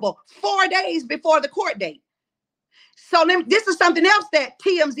undeliverable 4 days before the court date. So this is something else that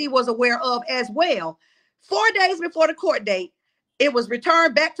TMZ was aware of as well. 4 days before the court date, it was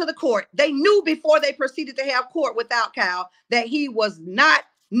returned back to the court. They knew before they proceeded to have court without Kyle that he was not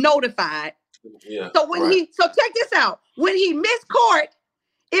notified. Yeah, so check this out. When he missed court,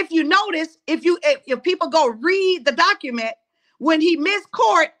 if you notice, if people go read the document, when he missed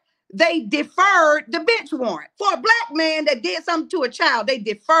court, they deferred the bench warrant. For a black man that did something to a child, they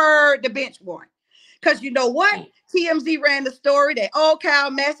deferred the bench warrant. Because you know what? TMZ ran the story that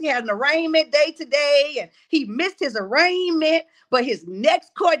Kyle Massey had an arraignment day today, and he missed his arraignment, but his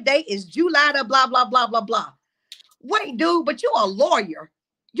next court date is July, blah, blah, blah, blah, blah. Wait, dude, but you're a lawyer.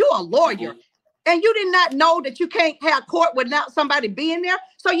 You're a lawyer. And you did not know that you can't have court without somebody being there.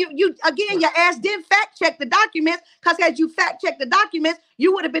 So your ass didn't fact check the documents, because had you fact checked the documents,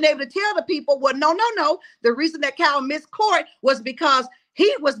 you would have been able to tell the people, well, no. The reason that Kyle missed court was because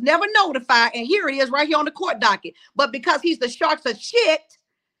he was never notified, and here he is right here on the court docket. But because he's the sharks of shit,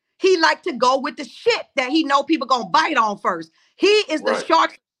 he liked to go with the shit that he know people gonna bite on first. He is the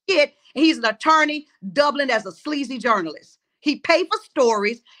sharks of shit, and he's an attorney doubling as a sleazy journalist. He paid for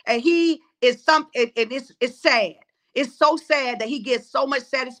stories, and he is it's sad. It's so sad that he gets so much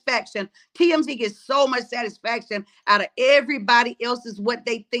satisfaction. TMZ gets so much satisfaction out of everybody else's what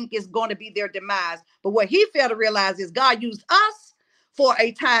they think is going to be their demise. But what he failed to realize is God used us for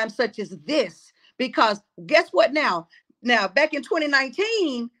a time such as this. Because guess what now? Now, back in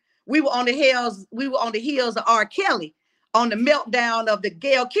 2019, we were on the heels of R. Kelly, on the meltdown of the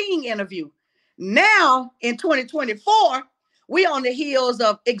Gayle King interview. Now, in 2024, we on the heels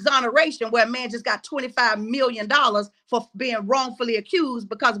of exoneration, where a man just got $25 million for being wrongfully accused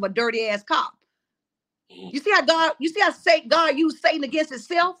because of a dirty ass cop. You see how God used Satan against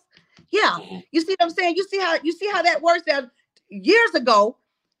himself? Yeah. You see what I'm saying? You see how that works. That years ago,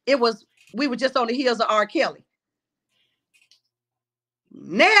 we were just on the heels of R. Kelly.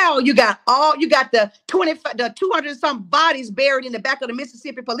 Now you got the 200 some bodies buried in the back of the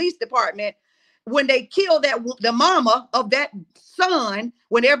Mississippi Police Department when they killed the mama of that son.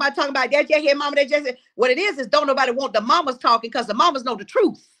 When everybody talking about that, yeah, mama, that just what it is don't nobody want the mamas talking, because the mamas know the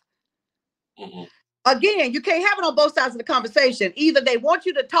truth. Again, you can't have it on both sides of the conversation. Either they want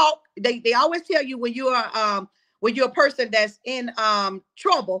you to talk. They always tell you when you're a person that's in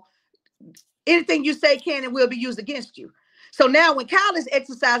trouble, anything you say can and will be used against you. So now when Kyle is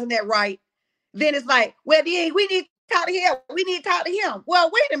exercising that right, then it's like, well, we need to talk to him. We need to talk to him. Well,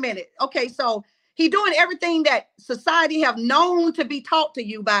 wait a minute. Okay, so he doing everything that society have known to be taught to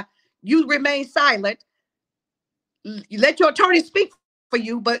you by you remain silent. You let your attorney speak for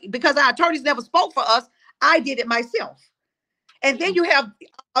you, but because our attorneys never spoke for us, I did it myself. And then you have,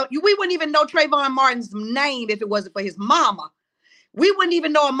 we wouldn't even know Trayvon Martin's name if it wasn't for his mama. We wouldn't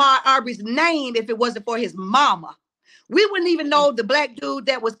even know Ahmaud Arbery's name if it wasn't for his mama. We wouldn't even know the black dude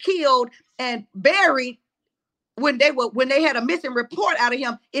that was killed and buried when they had a missing report out of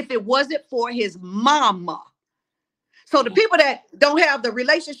him if it wasn't for his mama. So the people that don't have the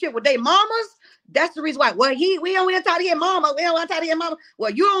relationship with their mamas, that's the reason why. Well, we don't want to talk to his mama. We don't want to talk to his mama.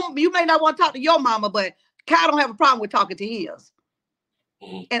 Well, you may not want to talk to your mama, but Kyle don't have a problem with talking to his.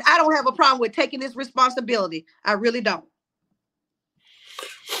 And I don't have a problem with taking this responsibility. I really don't.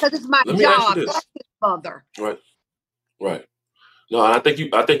 Because it's my job. That's his mother. Right. No, and I think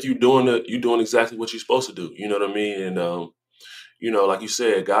you're doing exactly what you're supposed to do. You know what I mean? And like you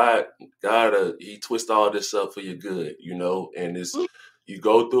said, God, he twists all this up for your good. And it's you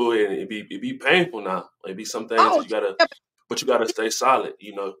go through it, and it be painful now. It be some things you gotta stay solid.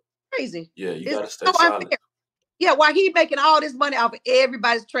 Crazy. Yeah, you gotta stay solid. Unfair. Yeah, while he making all this money off of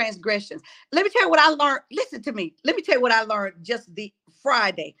everybody's transgressions. Let me tell you what I learned. Listen to me. Let me tell you what I learned just the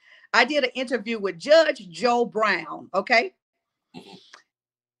Friday. I did an interview with Judge Joe Brown. Okay.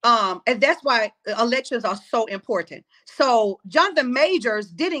 And that's why elections are so important. So Jonathan Majors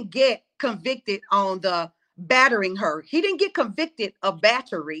didn't get convicted on the battering her. He didn't get convicted of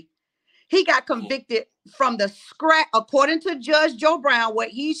battery. He got convicted from the scratch, according to Judge Joe Brown, what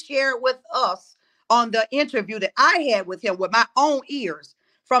he shared with us on the interview that I had with him with my own ears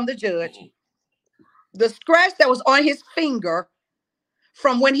from the judge. The scratch that was on his finger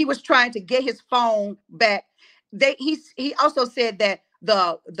from when he was trying to get his phone back. He also said that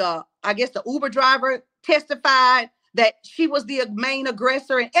the I guess the Uber driver testified that she was the main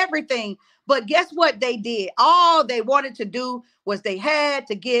aggressor and everything. But guess what they did? All they wanted to do was they had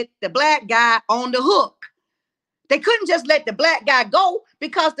to get the black guy on the hook. They couldn't just let the black guy go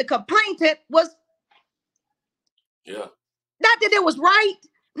because the complainant was not that it was right,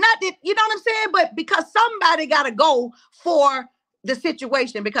 not that, you know what I'm saying, but because somebody got to go for the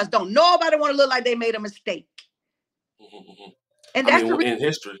situation, because don't nobody want to look like they made a mistake. And that's the reason in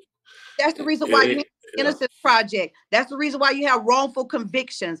history. That's the reason why you have Innocence Project. That's the reason why you have wrongful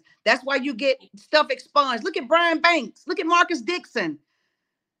convictions. That's why you get stuff expunged. Look at Brian Banks. Look at Marcus Dixon.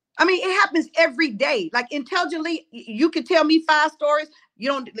 I mean, it happens every day. Like, intelligently, you can tell me 5 stories. You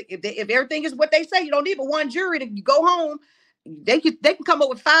don't, if everything is what they say, you don't need but one jury to go home. They can come up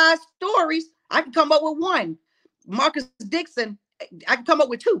with 5 stories. I can come up with 1. Marcus Dixon, I can come up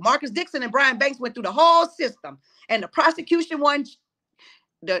with 2. Marcus Dixon and Brian Banks went through the whole system, and the prosecution won.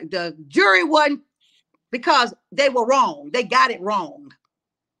 The jury won because they were wrong. They got it wrong.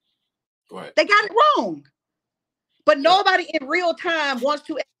 Right. They got it wrong. But nobody in real time wants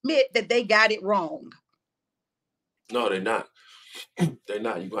to admit that they got it wrong. No, they're not. They're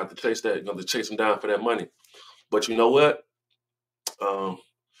not. You're going to have to chase that. You're going to chase them down for that money. But you know what? I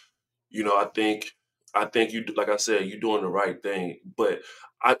think you, like I said, you're doing the right thing. But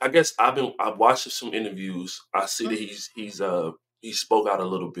I guess I've watched some interviews. I see that he spoke out a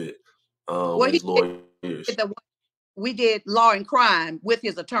little bit with his lawyers. We did Law and Crime with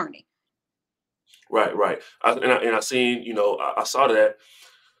his attorney. Right. I seen, I saw that.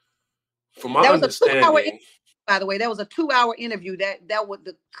 From my understanding, 2-hour interview, by the way, that was a 2-hour interview. That was,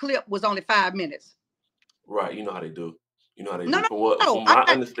 the clip was only 5 minutes. Right, you know how they do. From my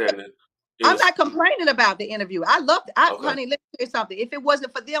understanding, I'm not complaining about the interview. I loved it. Honey, let me tell you something. If it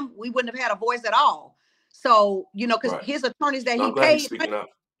wasn't for them, we wouldn't have had a voice at all. So, because his attorneys that he paid.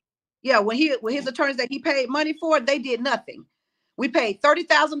 Yeah, when his attorneys that he paid money for, they did nothing. We paid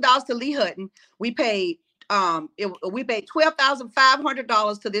 $30,000 to Lee Hutton. We paid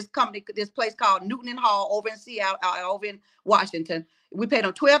 $12,500 to this company, this place called Newton and Hall over in Seattle, over in Washington. We paid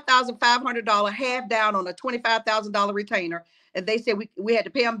them $12,500, half down on a $25,000 retainer. And they said we had to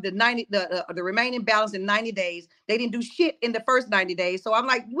pay them the remaining balance in 90 days. They didn't do shit in the first 90 days. So I'm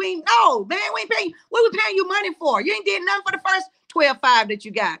like, we ain't paying. What we paying you money for? You ain't did nothing for the first 12.5 that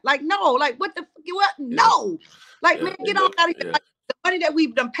you got. Like, no, like what? No, like, man, get on out of here. Like, the money that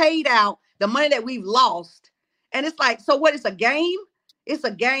we've done paid out, the money that we've lost. And it's like, so what? It's a game. It's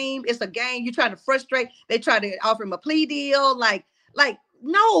a game. It's a game. You're trying to frustrate. They try to offer him a plea deal. Like,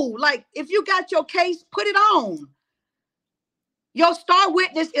 no, like, if you got your case, put it on. Your star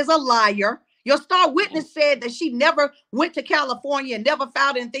witness is a liar. Your star witness said that she never went to California and never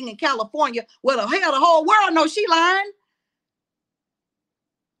found anything in California. Well, the whole world knows she lying.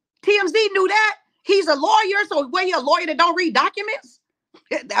 TMZ knew that. He's a lawyer, so were you a lawyer that don't read documents?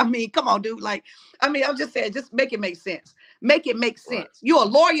 I mean, come on, dude. Like, I mean, I'm just saying, just make it make sense. Make it make sense. Right. You're a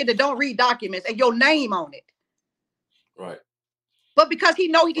lawyer that don't read documents and your name on it. Right. But because he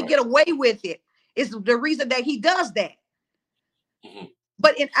know he can get away with it, is the reason that he does that. Mm-hmm.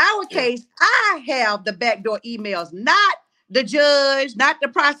 But in our case, I have the backdoor emails, not the judge, not the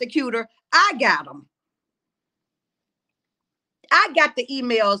prosecutor. I got them. I got the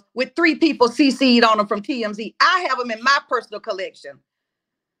emails with 3 people CC'd on them from TMZ. I have them in my personal collection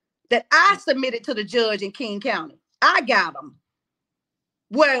that I submitted to the judge in King County. I got them.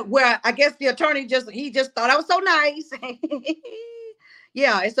 Where I guess the attorney just thought I was so nice.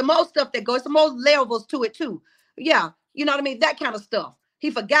 Yeah, it's the most stuff that goes, the most levels to it too. Yeah, you know what I mean? That kind of stuff.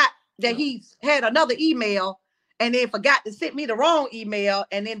 He forgot that he had another email and then forgot to send me the wrong email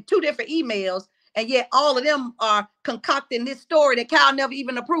and then 2 different emails. And yet all of them are concocting this story that Kyle never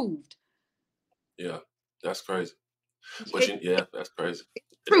even approved. Yeah, that's crazy. But that's crazy.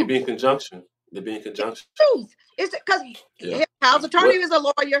 They be in conjunction. Truth. It's because Kyle's attorney is a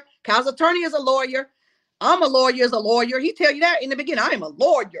lawyer. Kyle's attorney is a lawyer. I'm a lawyer as a lawyer. He tell you that in the beginning. I am a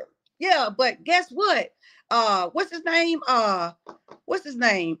lawyer. Yeah, but guess what? What's his name? F.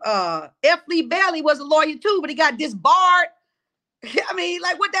 Lee Bailey was a lawyer too, but he got disbarred. I mean,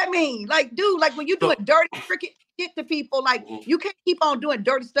 like, what that mean? Like, dude, like when you do a dirty cricket, shit to people. Like, you can't keep on doing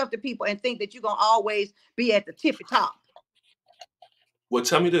dirty stuff to people and think that you're gonna always be at the tippy top. Well,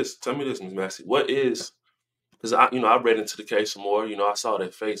 tell me this, Ms. Massey. What is, because I read into the case some more. I saw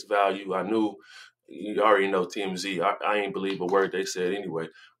that face value. I knew, you already know TMZ. I ain't believe a word they said anyway.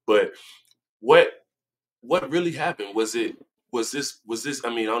 But what really happened? Was this? I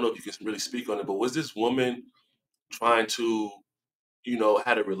mean, I don't know if you can really speak on it, but was this woman trying to,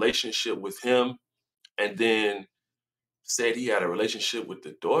 had a relationship with him, and then said he had a relationship with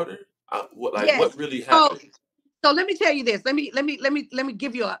the daughter? Yes. What really happened? So let me tell you this. Let me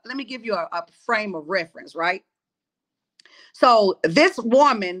give you a frame of reference, right? So this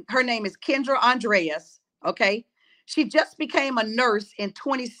woman, her name is Kendra Andreas. Okay, she just became a nurse in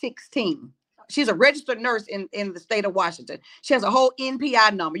 2016. She's a registered nurse in the state of Washington. She has a whole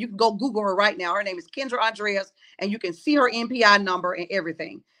NPI number. You can go Google her right now. Her name is Kendra Andreas, and you can see her NPI number and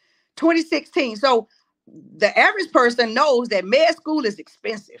everything. 2016. So the average person knows that med school is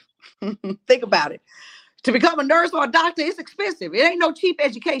expensive. Think about it. To become a nurse or a doctor, it's expensive. It ain't no cheap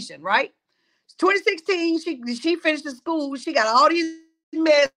education, right? 2016, she finished the school. She got all these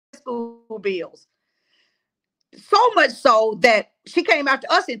med school bills. So much so that she came after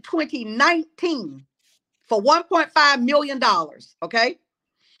us in 2019 for $1.5 million. Okay.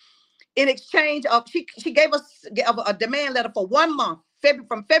 In exchange of, she gave us a demand letter for 1 month,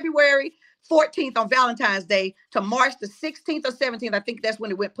 from February 14th on Valentine's Day to March the 16th or 17th. I think that's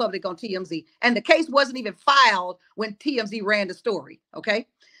when it went public on TMZ. And the case wasn't even filed when TMZ ran the story. Okay.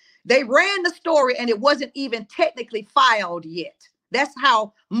 They ran the story and it wasn't even technically filed yet. That's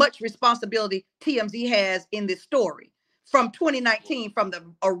how much responsibility TMZ has in this story from 2019, from the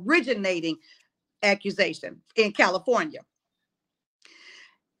originating accusation in California.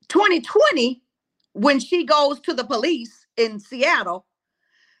 2020, when she goes to the police in Seattle,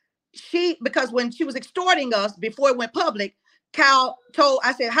 because when she was extorting us before it went public, Cal told,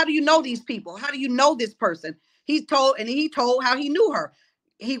 I said, how do you know these people? How do you know this person? He told how he knew her.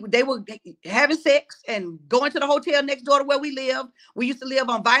 They were having sex and going to the hotel next door to where we live. We used to live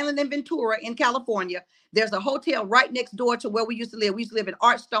on Vineland and Ventura in California. There's a hotel right next door to where we used to live. We used to live in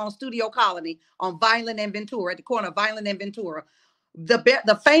Archstone Studio Colony on Vineland and Ventura, at the corner of Vineland and Ventura.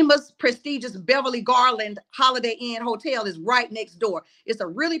 The famous, prestigious Beverly Garland Holiday Inn Hotel is right next door. It's a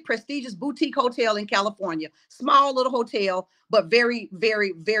really prestigious boutique hotel in California. Small little hotel, but very,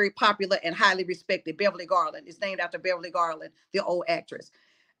 very, very popular and highly respected. Beverly Garland is named after Beverly Garland, the old actress.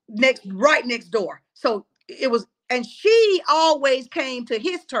 Right next door. So it was, and she always came to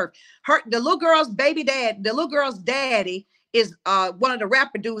his turf. The little girl's daddy is one of the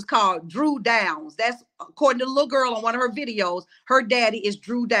rapper dudes called Drew Downs. That's according to the little girl on one of her videos. Her daddy is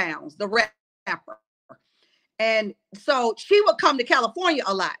Drew Downs, the rapper. And so she would come to California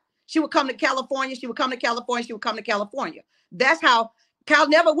a lot. She would come to California. That's how Cal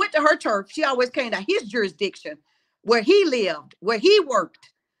never went to her turf. She always came to his jurisdiction, where he lived, where he worked,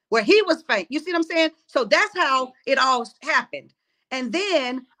 where he was famous. You see what I'm saying? So that's how it all happened. And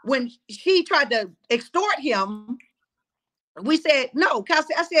then when she tried to extort him, we said, no.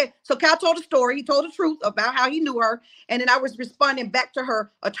 So Cal told a story. He told the truth about how he knew her. And then I was responding back to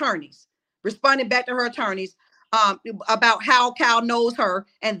her attorneys, about how Cal knows her.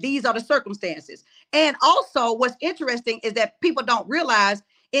 And these are the circumstances. And also what's interesting is that people don't realize,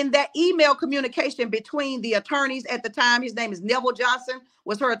 in that email communication between the attorneys at the time, his name is Neville Johnson,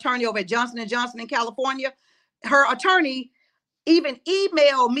 was her attorney over at Johnson & Johnson in California. Her attorney even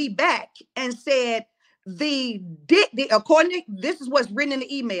emailed me back and said, according to, this is what's written in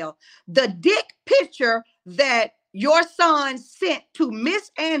the email, the dick picture that your son sent to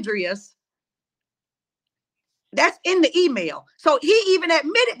Miss Andreas, that's in the email. So he even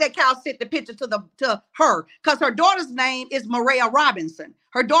admitted that Cal sent the picture to her, because her daughter's name is Maria Robinson.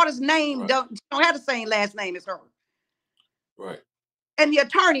 Her daughter's name don't have the same last name as her. Right. And the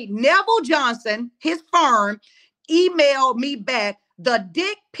attorney, Neville Johnson, his firm, emailed me back the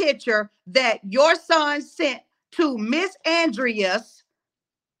dick picture that your son sent to Miss Andreas.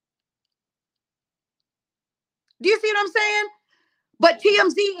 Do you see what I'm saying? But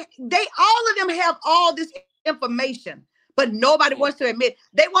TMZ, all of them have all this information, but nobody wants to admit.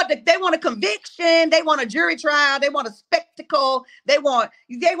 They want a conviction. They want a jury trial. They want a spectacle. They want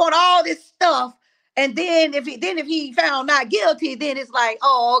all this stuff. And then if he found not guilty, then it's like,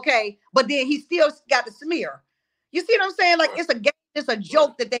 oh, okay. But then he still got the smear. You see what I'm saying? Like, it's a game, it's a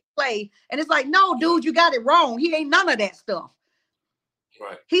joke that they play. And it's like, no, dude, you got it wrong. He ain't none of that stuff.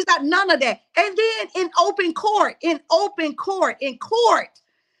 Right. He's got none of that. And then in court,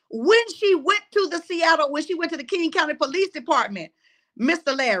 when she went to the King County Police Department,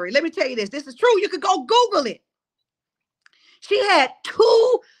 Mr. Larry, let me tell you this. This is true. You could go Google it. She had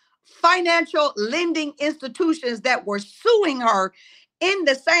two financial lending institutions that were suing her in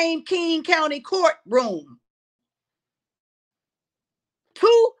the same King County courtroom.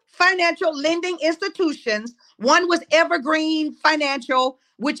 Two financial lending institutions. One was Evergreen Financial,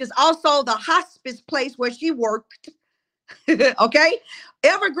 which is also the hospice place where she worked. Okay.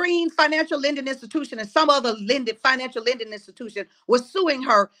 Evergreen Financial Lending Institution and some other financial lending institution was suing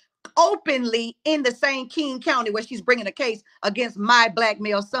her openly in the same King County where she's bringing a case against my black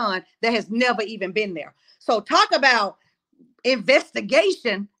male son that has never even been there. So talk about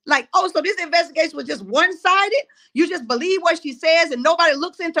investigation. Like, oh, so this investigation was just one-sided? You just believe what she says and nobody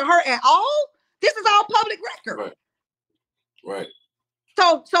looks into her at all? This is all public record. Right. Right.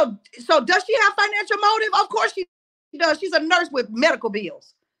 So does she have financial motive? Of course she does. She's a nurse with medical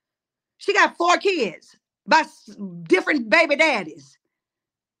bills. She got 4 kids by different baby daddies.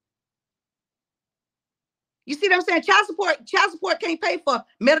 You see what I'm saying? Child support can't pay for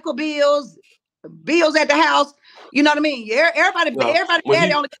medical bills at the house. You know what I mean? Everybody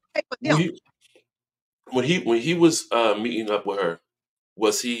daddy only pay for them. When he was meeting up with her,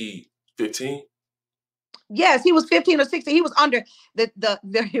 was he 15? Yes, he was 15 or 16. He was under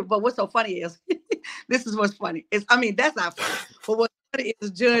the but what's so funny is this is what's funny. That's not funny. But what's funny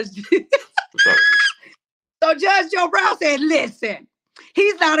is Judge So Judge Joe Brown said, listen,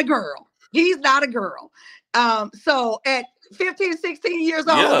 he's not a girl. He's not a girl. So at 15, 16 years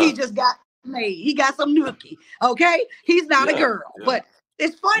old, he just got made. He got some nookie. Okay. He's not a girl. Yeah. But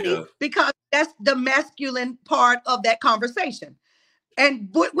it's funny because that's the masculine part of that conversation. And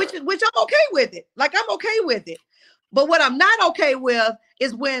which I'm okay with it. Like, I'm okay with it. But what I'm not okay with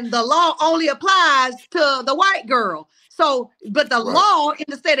is when the law only applies to the white girl. So, but the law in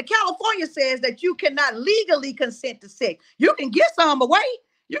the state of California says that you cannot legally consent to sex. You can get some away.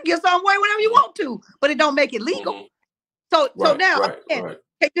 You can get some away whenever you want to, but it don't make it legal. So now, can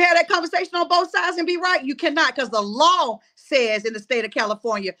you have that conversation on both sides and be right? You cannot, because the law says in the state of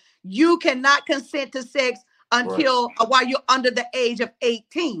California, you cannot consent to sex until while you're under the age of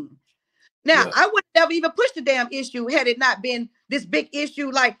 18. Now, I would never even push the damn issue had it not been this big issue.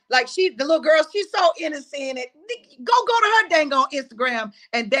 Like the little girl, she's so innocent. Go to her dang on Instagram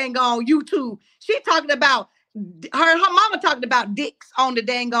and dang on YouTube. She talking about her mama talking about dicks on the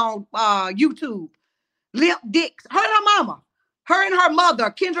dang on YouTube. Limp dicks. Her and her mama. Her and her mother,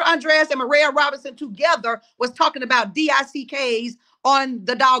 Kendra Andres and Maria Robinson together was talking about DICKs on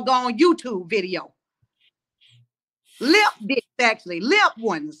the doggone YouTube video. Limp dicks, actually. Limp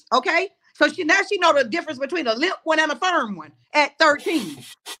ones, okay? So now she know the difference between a limp one and a firm one at 13.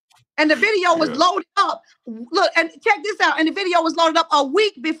 And the video was loaded up. Look, and check this out. And the video was loaded up a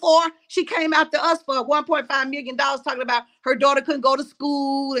week before she came out to us for $1.5 million talking about her daughter couldn't go to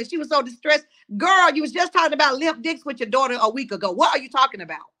school and she was so distressed. Girl, you was just talking about limp dicks with your daughter a week ago. What are you talking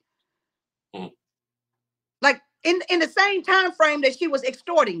about? Like in the same time frame that she was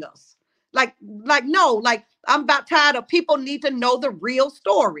extorting us. No, I'm about tired of people need to know the real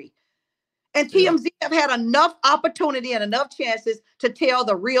story. And TMZ have had enough opportunity and enough chances to tell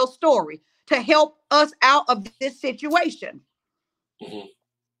the real story to help us out of this situation.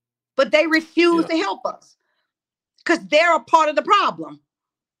 But they refuse to help us because they're a part of the problem.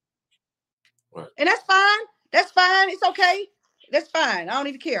 And that's fine. That's fine. It's okay. That's fine. I don't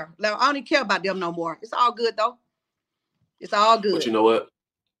even care. I don't even care about them no more. It's all good though. It's all good. But you know what?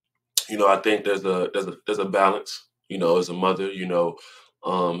 I think there's a balance, as a mother,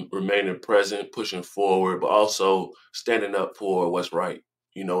 remaining present, pushing forward, but also standing up for what's right,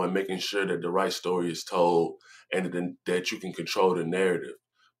 and making sure that the right story is told and that you can control the narrative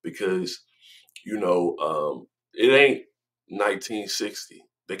because, it ain't 1960.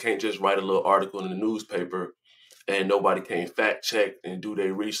 They can't just write a little article in the newspaper and nobody can fact check and do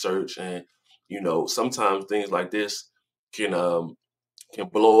their research. And, sometimes things like this can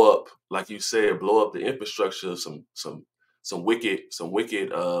blow up, like you said, blow up the infrastructure of some wicked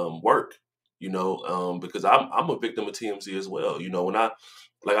work, because I'm a victim of TMZ as well. When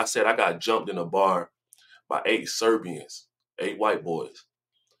like I said, I got jumped in a bar by 8 Serbians, 8 white boys.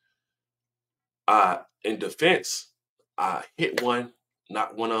 In defense, I hit one,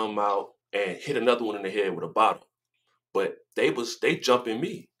 knocked one of them out, and hit another one in the head with a bottle. But they jumping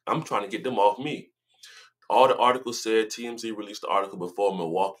me. I'm trying to get them off me. All the articles said TMZ released the article before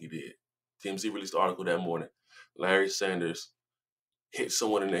Milwaukee did. TMZ released the article that morning. Larry Sanders hit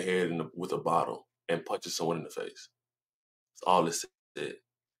someone in the head with a bottle and punches someone in the face. That's all it said.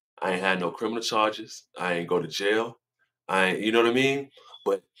 I ain't had no criminal charges. I ain't go to jail. You know what I mean?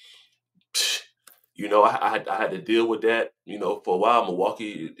 But I had to deal with that. For a while,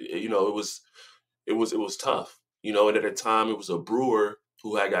 Milwaukee. It was tough. you know, and at the time it was a brewer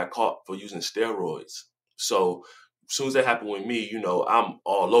who had got caught for using steroids. So as soon as that happened with me, you know, I'm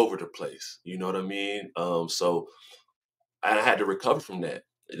all over the place. You know what I mean? So I had to recover from that.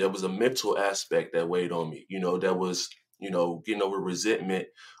 There was a mental aspect that weighed on me. You know, that was, you know, getting over resentment,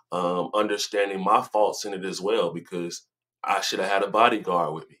 understanding my faults in it as well, because I should have had a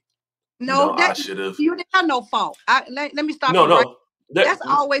bodyguard with me. You No, know, I that should have. you didn't have no fault. Let me stop No, you right. no, that That's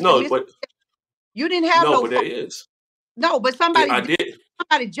always the no, mis. but You didn't have no, no but there fault. is. No, but I somebody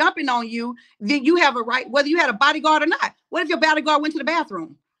did. jumping on you, then you have a right, whether you had a bodyguard or not. What if your bodyguard went to the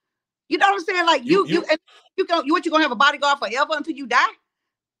bathroom? You know what I'm saying? Like You. and what you gonna have a bodyguard forever until you die?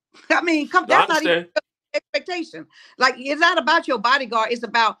 I mean, come, No, I that's not even understand. expectation. Like, it's not about your bodyguard. It's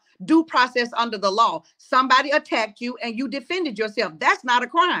about due process under the law. Somebody attacked you and you defended yourself. That's not a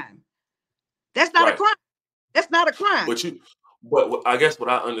crime. That's not a Right. crime. That's not a crime. But I guess what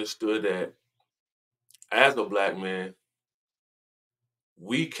I understood that as a black man,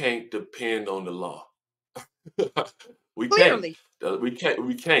 we can't depend on the law. we can't. Clearly. We can't.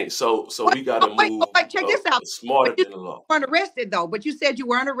 We can't. So Wait, we got to move wait, check this out. But smarter you than the law. weren't arrested though. But you said you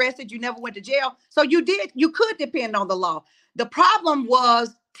weren't arrested. You never went to jail. So you could depend on the law. The problem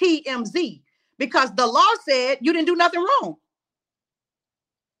was TMZ, because the law said you didn't do nothing wrong.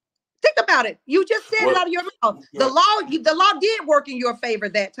 Think about it. You just said it Well, out of your mouth. The right. law did work in your favor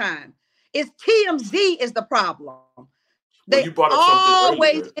that time. It's TMZ is the problem. Well, They you brought up something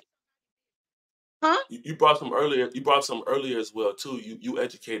always, earlier. huh? You brought some earlier. You brought some earlier as well too. You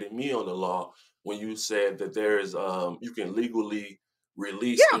educated me on the law when you said that there is you can legally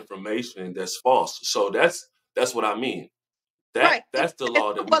release Yeah, information that's false. So that's what I mean. right. That's the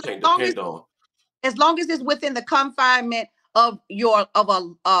law that we Well, can't depend on. as long as it's within the confinement of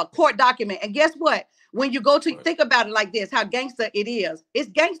a court document. And guess what? When you go to Right. think about it like this, how gangster it is. It's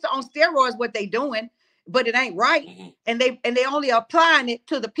gangster on steroids what they doing, but it ain't right. Mm-hmm. And they only applying it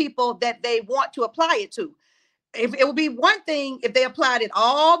to the people that they want to apply it to. If it would be one thing if they applied it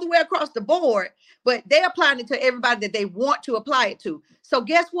all the way across the board, but they applying it to everybody that they want to apply it to. So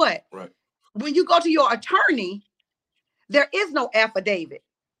guess what? Right. When you go to your attorney, there is no affidavit.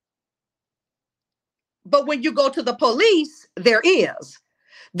 But when you go to the police, there is.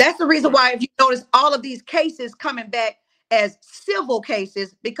 That's the reason Right. why, if you notice, all of these cases coming back as civil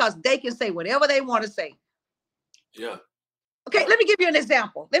cases, because they can say whatever they want to say. Yeah. Okay, Yeah. let me give you an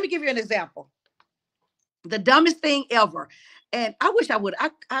example. The dumbest thing ever. And I wish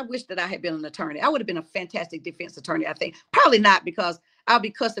that I had been an attorney. I would have been a fantastic defense attorney, I think. Probably not, because I'll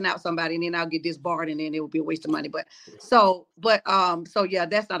be cussing out somebody and then I'll get disbarred and then it would be a waste of money. So yeah,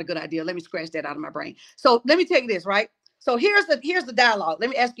 that's not a good idea. Let me scratch that out of my brain. So let me tell you this, right? So here's the dialogue. Let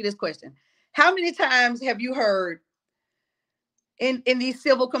me ask you this question. How many times have you heard in these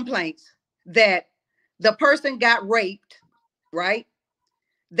civil complaints that the person got raped, right?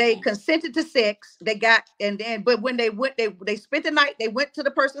 They consented to sex. They got, but when they went, they spent the night. They went to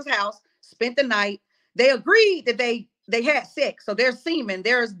the person's house, spent the night. They agreed that they had sex. So there's semen,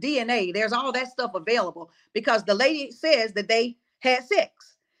 there's DNA, there's all that stuff available, because the lady says that they had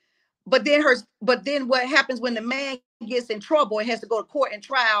sex. But then what happens when the man gets in trouble and has to go to court and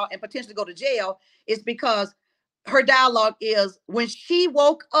trial and potentially go to jail is because her dialogue is, when she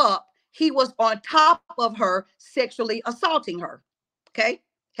woke up, he was on top of her, sexually assaulting her. Okay.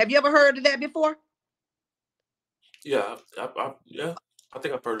 Have you ever heard of that before? Yeah. Yeah. I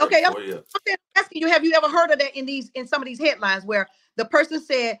think I've heard of that Okay, before. Yeah. I'm asking you, have you ever heard of that in some of these headlines where the person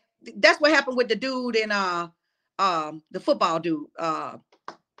said that's what happened with the dude in the football dude.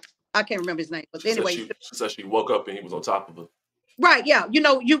 I can't remember his name, but anyway. She said she woke up and he was on top of her. Right, yeah.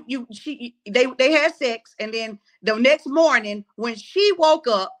 They had sex, and then the next morning when she woke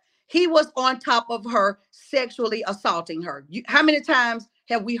up, he was on top of her, sexually assaulting her. How many times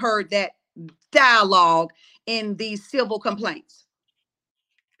have we heard that dialogue in these civil complaints?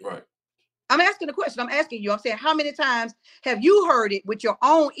 Right. I'm asking a question. I'm asking you. I'm saying, how many times have you heard it with your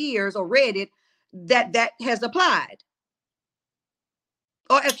own ears or read it that has applied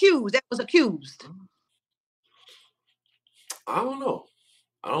or accused, that was accused? I don't know.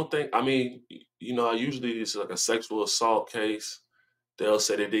 I don't think. I mean, you know, usually it's like a sexual assault case. They'll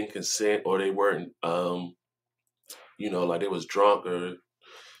say they didn't consent or they weren't, you know, like they was drunk or,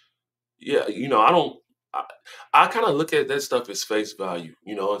 yeah, you know, I don't. I kind of look at that stuff as face value,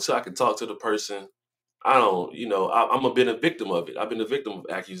 you know, until I can talk to the person. I don't, you know, I'm been a victim of it. I've been a victim of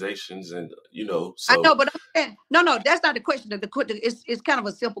accusations, and you know, I know, so but I'm saying, no, that's not the question. It's kind of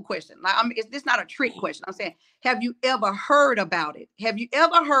a simple question. Like, it's not a trick mhm. question. I'm saying, have you ever heard about it? Have you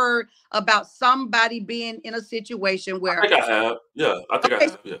ever heard about somebody being in a situation I where, think I have. Yeah, I think I okay,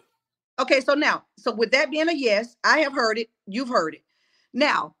 have. Yeah. Okay, so with that being a yes, I have heard it. You've heard it.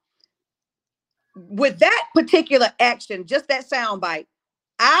 Now, with that particular action, just that sound bite,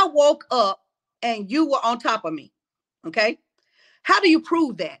 I woke up and you were on top of me. Okay. How do you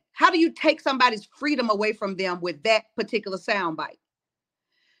prove that? How do you take somebody's freedom away from them with that particular sound bite?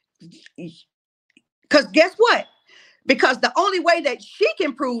 Because guess what? Because the only way that she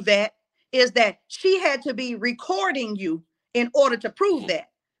can prove that is that she had to be recording you in order to prove that,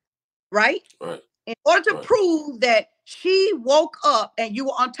 right? Right. In order to prove that she woke up and you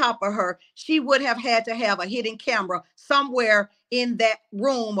were on top of her, she would have had to have a hidden camera somewhere in that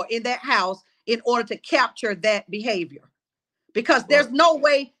room or in that house in order to capture that behavior. Because there's no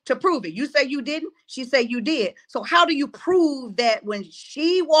way to prove it. You say you didn't, she say you did. So how do you prove that when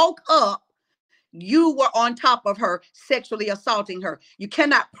she woke up, you were on top of her, sexually assaulting her? You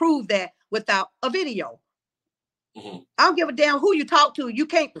cannot prove that without a video. I don't give a damn who you talk to. You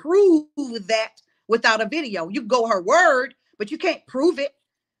can't prove that without a video. You go her word, but you can't prove it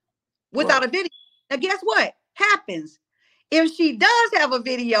without a video. Now, guess what happens? If she does have a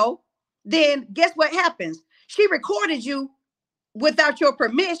video, then guess what happens? She recorded you without your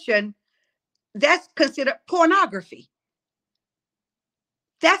permission. That's considered pornography.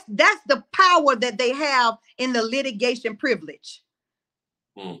 That's the power that they have in the litigation privilege.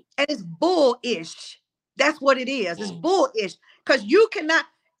 And it's bullish. That's what it is. It's bullish. Because you cannot,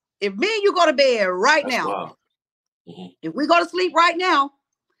 if me and you go to bed right now, if we go to sleep right now,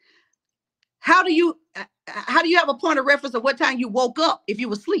 how do you have a point of reference of what time you woke up if you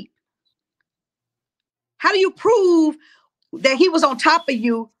were asleep? How do you prove that he was on top of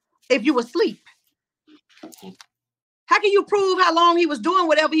you if you were asleep? How can you prove how long he was doing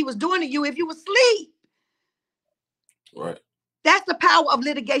whatever he was doing to you if you were asleep? Right. That's the power of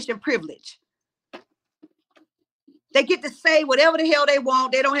litigation privilege. They get to say whatever the hell they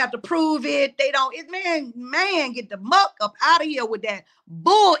want. They don't have to prove it. They don't. Man, get the muck up out of here with that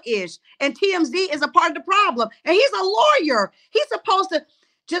bullish. And TMZ is a part of the problem. And he's a lawyer. He's supposed to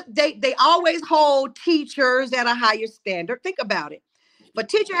they always hold teachers at a higher standard. Think about it. But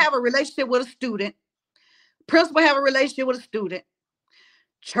teacher have a relationship with a student. Principal have a relationship with a student.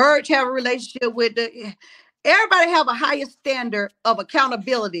 Church have a relationship with everybody have a higher standard of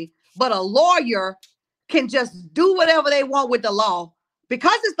accountability. But a lawyer can just do whatever they want with the law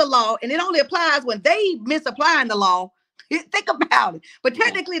because it's the law and it only applies when they misapplying the law. Think about it. But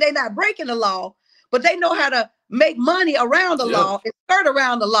technically they're not breaking the law, but they know how to make money around the law and skirt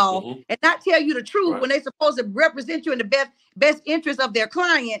around the law and not tell you the truth when they're supposed to represent you in the best interest of their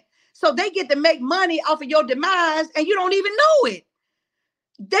client. So they get to make money off of your demise and you don't even know it.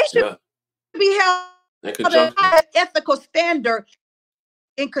 They should be held to a high ethical standard.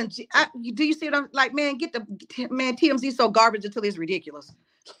 Do you see what I'm like, man? TMZ so garbage until it's ridiculous.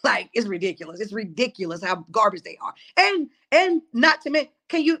 Like it's ridiculous. It's ridiculous how garbage they are. And not to mention,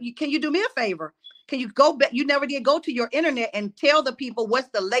 can you do me a favor? Can you go back? You never did go to your internet and tell the people what's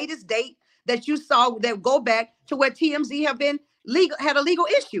the latest date that you saw that go back to where TMZ had a legal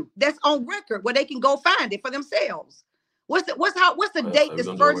issue that's on record where they can go find it for themselves. What's the date? This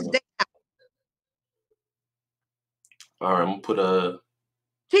first date. All right, I'm gonna put a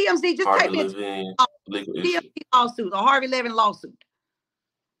TMZ, just Harvey type in legal TMZ issue lawsuit or Harvey Levin lawsuit.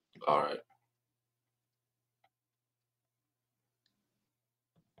 All right.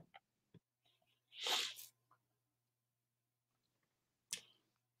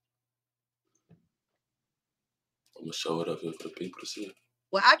 I'm gonna show it up here for the people to see.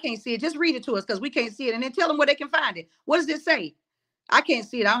 Well, I can't see it. Just read it to us because we can't see it, and then tell them where they can find it. What does it say? I can't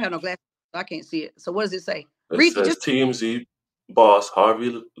see it. I don't have no glasses. So I can't see it. So what does it say? It says TMZ boss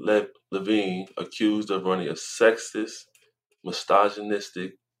Harvey Levine accused of running a sexist,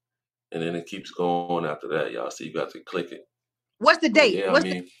 misogynistic, and then it keeps going after that, y'all. So you got to click it. What's the date? What's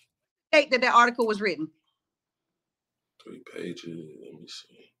the date that article was written? 3 pages. Let me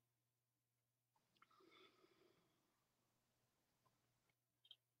see.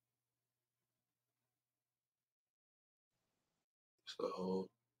 It's the whole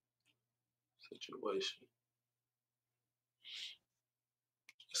situation.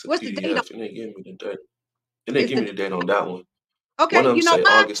 It's a What's PDF. The date? It didn't give me the date. It didn't give me the date on that one. Okay, one of them say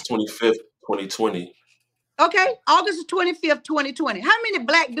August 25th, 2020. Okay, August 25th, 2020. How many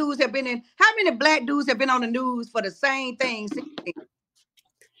black dudes have been on the news for the same thing?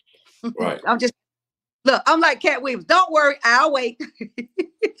 Right. I'm like Cat Williams. Don't worry, I'll wait. He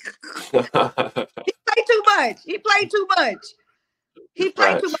played too much. He played too much.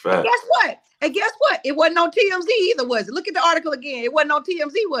 And guess what? It wasn't on TMZ either, was it? Look at the article again. It wasn't on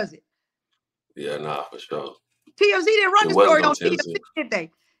TMZ, was it? Yeah, nah, for sure. TMZ didn't run the story on TMZ, did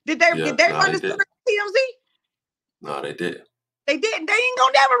they? Did they Yeah, run they the story did. on TMZ? No, they did. They didn't. They ain't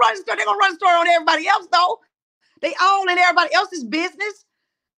gonna never run the story. They're gonna run the story on everybody else, though. They all in everybody else's business.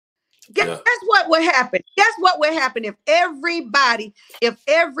 Guess Yeah. what would happen? Guess what would happen if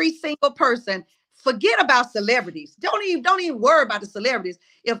every single person, forget about celebrities. Don't even worry about the celebrities.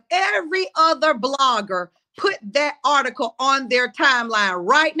 If every other blogger put that article on their timeline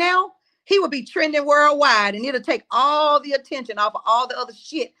right now, he would be trending worldwide, and it'll take all the attention off of all the other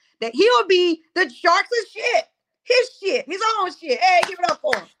shit that he'll be the sharks of shit, his own shit. Hey, give it up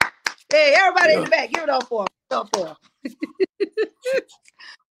for him. Hey, everybody in Yeah. the back, give it up for him. Give it up for him.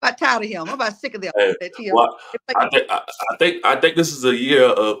 I'm tired of him. I'm about sick of them. Hey, That TMZ. well, I think this is a year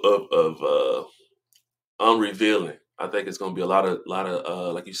of unrevealing. I think it's gonna be a lot of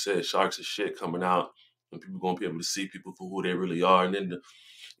like you said, sharks of shit coming out, and people gonna be able to see people for who they really are, and then the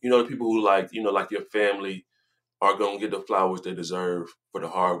people who like like your family are gonna get the flowers they deserve for the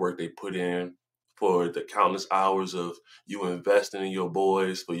hard work they put in, for the countless hours of you investing in your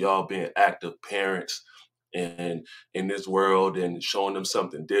boys, for y'all being active parents and in this world and showing them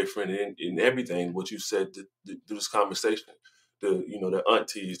something different in everything. What you said through this conversation, the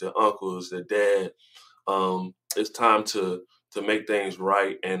aunties, the uncles, the dad. It's time to make things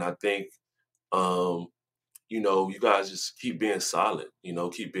right, and I think um, you guys just keep being solid.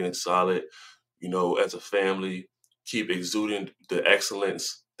 Keep being solid. As a family, keep exuding the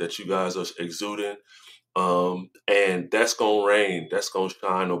excellence that you guys are exuding. And that's gonna rain. That's gonna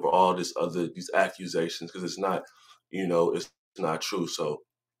shine over all these accusations because it's not true. So,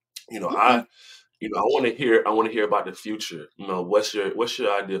 Mm-mm. I want to hear about the future. What's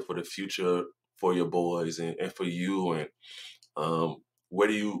your idea for the future for your boys and for you and um,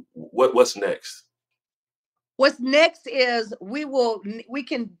 what's next? What's next is we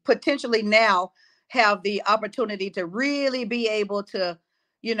can potentially now have the opportunity to really be able to,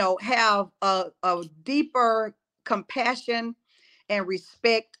 have a deeper compassion and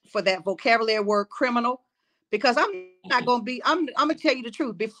respect for that vocabulary word criminal. Because I'm not Mhm. gonna be, I'm gonna tell you the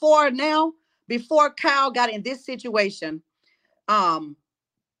truth. Before Kyle got in this situation, um,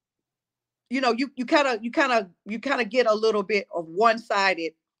 you kind of get a little bit of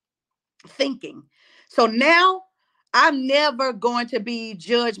one-sided thinking. So now I'm never going to be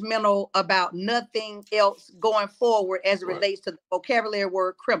judgmental about nothing else going forward as it Right, relates to the vocabulary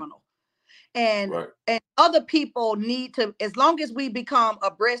word criminal. and right, and other people need to, as long as we become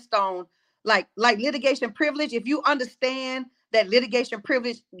abreast on like litigation privilege. If you understand that litigation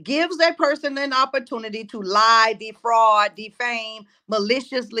privilege gives a person an opportunity to lie, defraud, defame,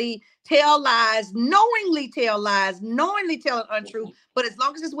 maliciously tell lies, knowingly tell an untruth, mhm, but as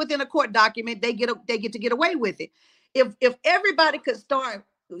long as it's within a court document, they get to get away with it. If everybody could start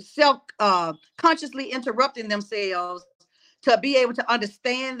self consciously interrupting themselves to be able to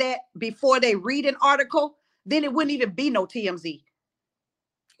understand that before they read an article, then it wouldn't even be no TMZ.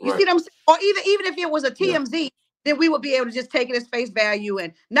 You see right. what I'm saying? Or even if it was a Yeah, TMZ, then we would be able to just take it as face value.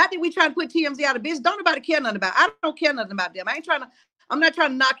 And not that we try to put TMZ out of business. Don't nobody care nothing about. I don't care nothing about them. I'm not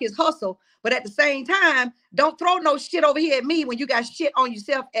trying to knock his hustle, but at the same time, don't throw no shit over here at me when you got shit on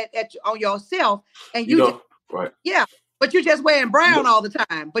yourself on yourself, and you you just, know, right. yeah, but you just wearing brown You all the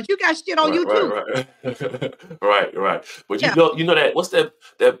time. But you got shit on Right, you too. right, right, right. But Yeah, that. What's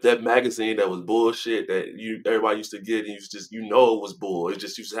that magazine that was bullshit that everybody used to get, and you just it was bull. It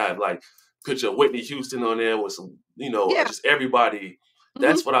just used to have like picture of Whitney Houston on there with some, yeah. just everybody. Hmm.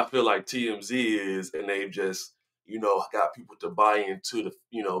 That's what I feel like TMZ is, and they've just got people to buy into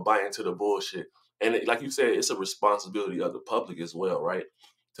the bullshit. And like you said, it's a responsibility of the public as well, right?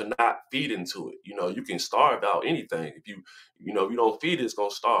 To not feed into it. You can starve out anything if you don't feed it, it's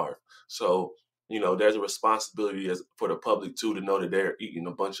gonna starve. So, there's a responsibility for the public too to know that they're eating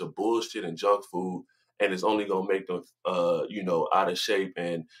a bunch of bullshit and junk food, and it's only gonna make them, out of shape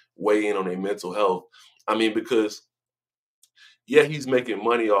and weigh in on their mental health. I mean, because yeah, he's making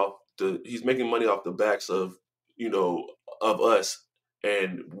money off the backs of you know of us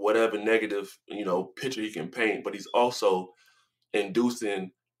and whatever negative picture he can paint, but he's also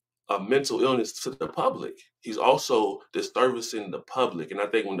inducing a mental illness to the public. He's also disturbing the public, and I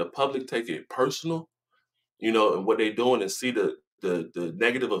think when the public take it personal, and what they're doing and see the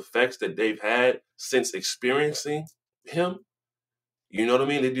negative effects that they've had since experiencing him, you know what I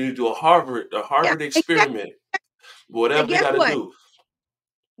mean? They do a Yeah. Harvard experiment, And whatever they guess got to what? do.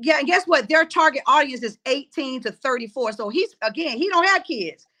 Yeah, and guess what? Their target audience is 18 to 34. So he don't have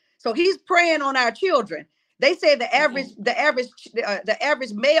kids. So he's preying on our children. They say the average Mhm. the average the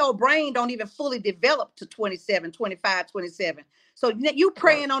average male brain don't even fully develop to 27, 25, 27. So you Right.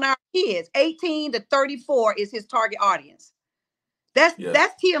 preying on our kids. 18 to 34 is his target audience. Yeah.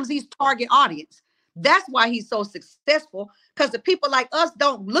 That's TMZ's target audience. That's why he's so successful. Because the people like us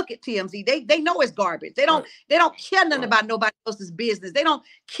don't look at TMZ. They know it's garbage. Right. They don't care nothing Right. about nobody else's business. They don't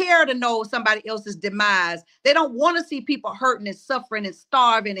care to know somebody else's demise. They don't want to see people hurting and suffering and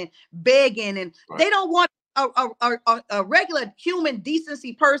starving and begging. And Right. they don't want a regular human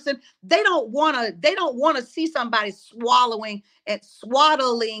decency person. They don't want to see somebody swallowing and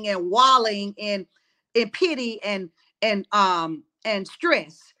swaddling and walling in pity and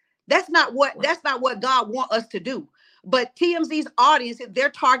stress. That's not what Right. that's not what God wants us to do. But TMZ's audience, their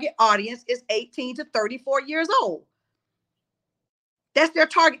target audience is 18 to 34 years old. That's their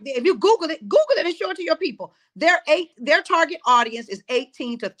target. If you Google it and show it to your people. Their target audience is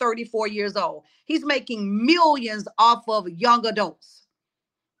 18 to 34 years old. He's making millions off of young adults.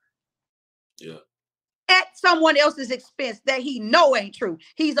 Yeah. At someone else's expense that he know ain't true.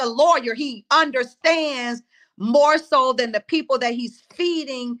 He's a lawyer. He understands more so than the people that he's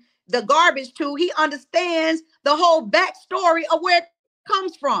feeding the garbage to. He understands the whole backstory of where it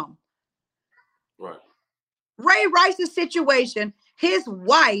comes from. Right. Ray Rice's situation, his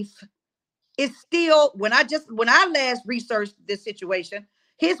wife is still, when I last researched this situation,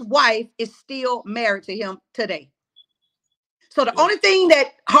 his wife is still married to him today. So the Yeah. only thing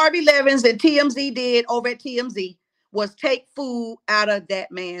that Harvey Levins and TMZ did over at TMZ was take food out of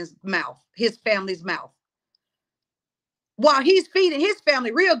that man's mouth, his family's mouth, while he's feeding his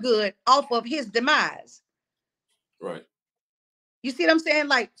family real good off of his demise. Right. You see what I'm saying?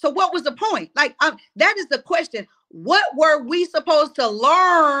 Like, so what was the point? Like, that is the question. What were we supposed to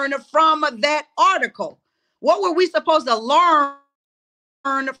learn from that article? What were we supposed to learn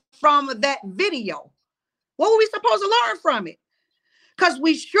from that video? What were we supposed to learn from it? Because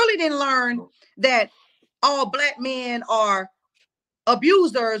we surely didn't learn that all black men are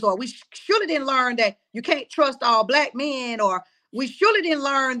abusers, or we surely didn't learn that you can't trust all black men, or we surely didn't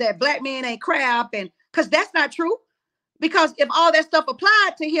learn that black men ain't crap. And because that's not true. Because if all that stuff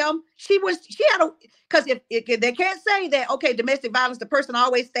applied to him, she had a, because if they can't say that, okay, domestic violence, the person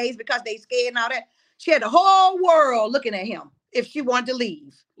always stays because they scared and all that. She had the whole world looking at him if she wanted to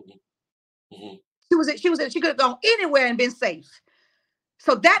leave. Mm-hmm. She could have gone anywhere and been safe.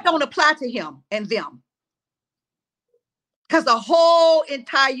 So that don't apply to him and them. Because the whole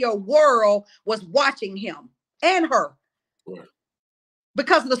entire world was watching him and her. Right.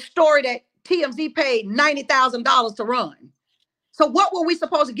 Because of the story that TMZ paid $90,000 to run. So what were we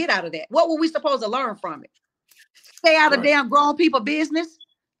supposed to get out of that? What were we supposed to learn from it? Stay out of damn grown people business.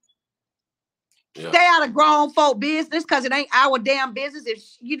 Yeah. Stay out of grown folk business because it ain't our damn business. If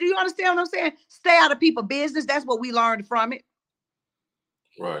do you understand what I'm saying? Stay out of people business. That's what we learned from it.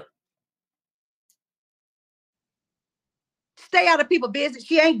 Right. Stay out of people business.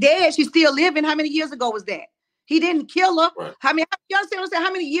 She ain't dead. She's still living. How many years ago was that? He didn't kill her. Right. I mean, you understand what I'm saying?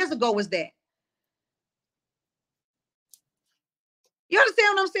 How many years ago was that? You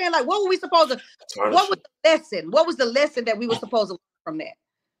understand what I'm saying? Like, what were we supposed to? What was the lesson? What was the lesson that we were supposed to learn from that?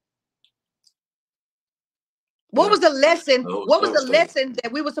 What was the lesson? What was the lesson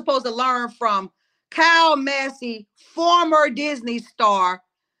that we were supposed to learn from Kyle Massey, former Disney star,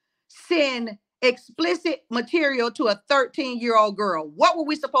 send explicit material to a 13-year-old girl? What were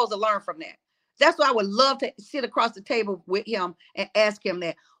we supposed to learn from that? That's why I would love to sit across the table with him and ask him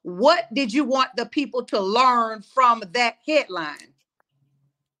that. What did you want the people to learn from that headline?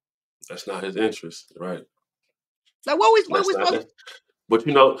 That's not his interest, right? Like, what we supposed to? But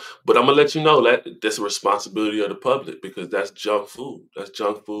I'm gonna let you know that that's a responsibility of the public, because that's junk food. That's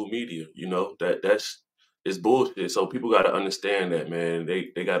junk food media. That's it's bullshit. So people got to understand that, man.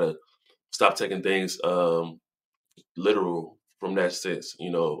 They got to stop taking things literal from that sense. A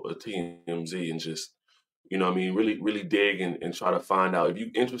TMZ, and just really really dig and try to find out. If you're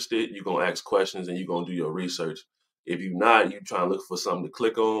interested, you're gonna ask questions and you're gonna do your research. If you're not, you trying to look for something to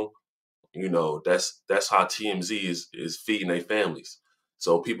click on. That's how TMZ is feeding their families.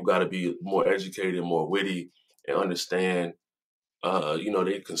 So people got to be more educated, more witty, and understand.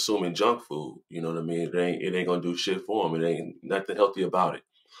 They consuming junk food. You know what I mean? It ain't gonna do shit for them. It ain't nothing healthy about it.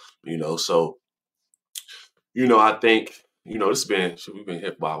 So I think we've been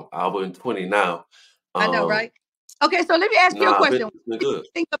here about an hour and 20 now. I know, right? Okay, so let me ask you a question. Been good.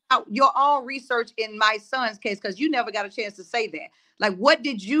 Think about your own research in my son's case, because you never got a chance to say that. Like, what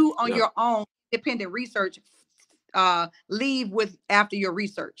did you on your own independent research leave with after your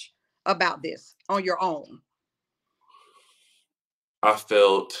research about this on your own? I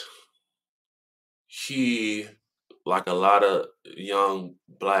felt he, like a lot of young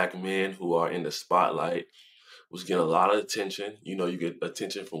black men who are in the spotlight, was getting a lot of attention. You get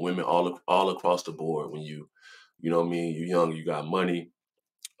attention from women all across the board when you You know what I mean? You're young, you got money.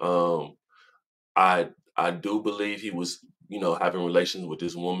 Um, I do believe he was, having relations with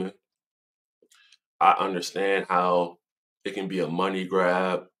this woman. I understand how it can be a money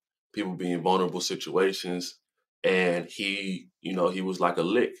grab, people be in vulnerable situations, and he was like a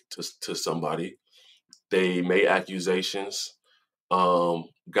lick to somebody. They made accusations,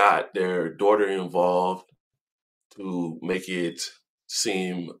 got their daughter involved to make it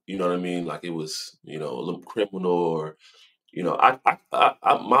seem, you know what I mean, like it was, a little criminal or,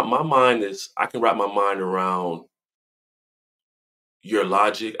 my mind is, I can wrap my mind around your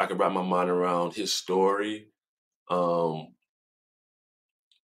logic. I can wrap my mind around his story. Um,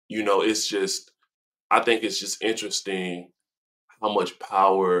 it's just, I think it's just interesting how much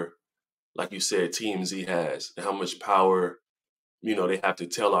power, like you said, TMZ has, and how much power, they have to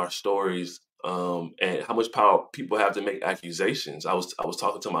tell our stories, and how much power people have to make accusations. I was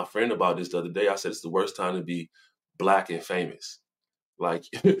talking to my friend about this the other day. I said it's the worst time to be black and famous. Like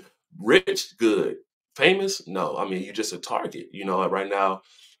rich, good. Famous, no. I mean, you're just a target. Right now,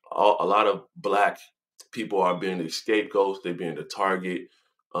 a lot of black people are being the scapegoats. They're being the target,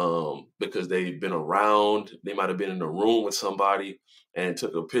 because they've been around. They might have been in a room with somebody and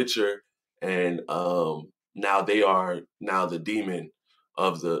took a picture, and now they are now the demon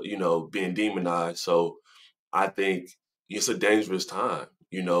of the, being demonized. So I think it's a dangerous time,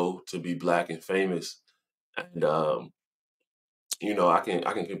 to be black and famous. And I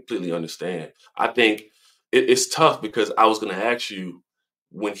can completely understand. I think it's tough because I was going to ask you,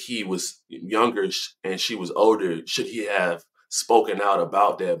 when he was younger and she was older, should he have spoken out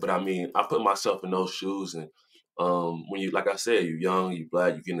about that? But I mean, I put myself in those shoes, and when you, like I said, you're young, you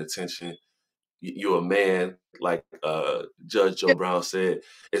black, you're getting attention, you're a man, like Judge Joe Brown said.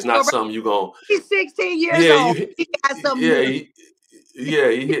 It's not something you gonna. He's 16 years Yeah, old. He got something yeah, new.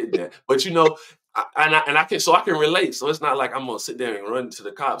 he hit that. But I can, so I can relate. So it's not like I'm gonna sit there and run to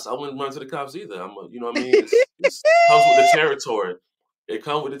the cops. I wouldn't run to the cops either. You know what I mean? It's comes with the territory. It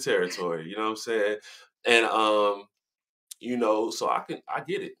comes with the territory. You know what I'm saying? And so I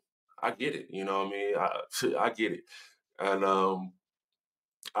get it. I get it. You know what I mean? I get it. And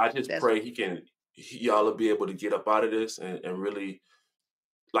I just That's pray y'all will be able to get up out of this, and really,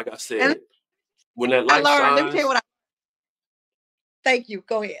 like I and said, when that I light learned. Let me tell you shines. what Thank you.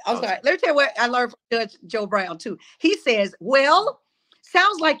 Go ahead. I'm Oh, sorry. Let me tell you what I learned from Judge Joe Brown too. He says, "Well,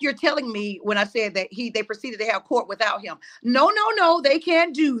 sounds like you're telling me when I said that they proceeded to have court without him. No, no, no, they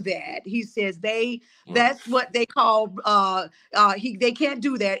can't do that." He says right. that's what they call they can't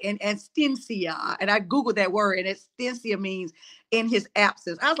do that in abstentia. And I googled that word, and abstentia means in his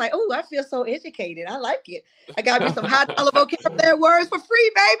absence. I was like, "Oh, I feel so educated. I like it. I got me some $high vocabulary words for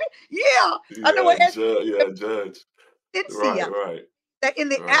free, baby. Yeah, I know Yeah, what judge. Right, abstentia, right, that in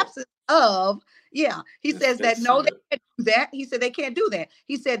the right. absence of, yeah, he says that no, they Instantia. can't do that. He said they can't do that.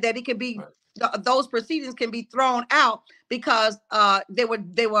 He said that it can be, Right. those proceedings can be thrown out because they were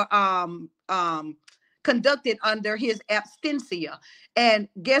conducted under his abstentia. And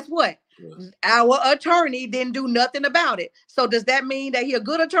guess what? Yeah, Our attorney didn't do nothing about it. So does that mean that he a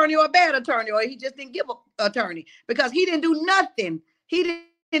good attorney or a bad attorney, or he just didn't give a attorney? Because he didn't do nothing. He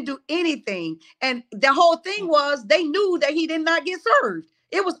didn't do anything. And the whole thing mm, was they knew that he did not get served.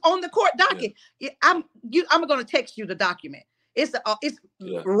 It was on the court yeah, docket. I'm going to text you the document. It's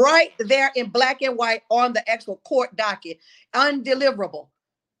yeah. right there in black and white on the actual court docket. Undeliverable.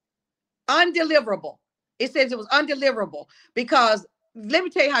 Undeliverable. It says it was undeliverable because let me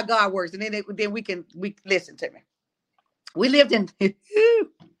tell you how God works, and then we listen to me. We lived in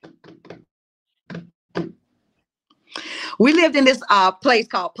we lived in this place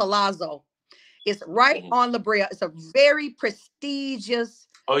called Palazzo. It's right Hmm. on La Brea. It's a very prestigious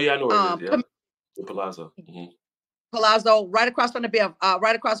Oh yeah, I know where it is. um, Yeah, the Palazzo. Hmm. Palazzo, right across from the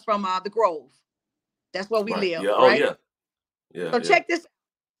right across from the Grove. That's where we Right. live, Yeah. Oh right? yeah. Yeah. So Yeah. check this.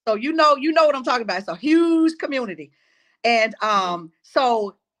 So you know what I'm talking about. It's a huge community, and Hmm.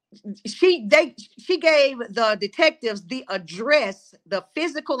 so she gave the detectives the address, the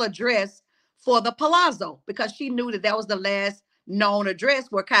physical address for the Palazzo, because she knew that was the last known address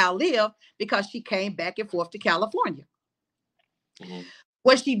where Kyle lived, because she came back and forth to California. Hmm.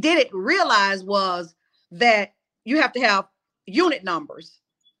 What she didn't realize was that you have to have unit numbers,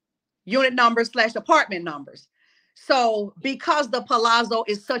 / apartment numbers. So because the Palazzo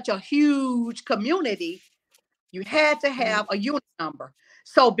is such a huge community, you had to Hmm. have a unit number.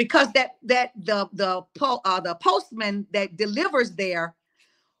 So because the postman that delivers there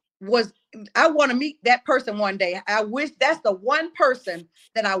was, I want to meet that person one day. I wish that's the one person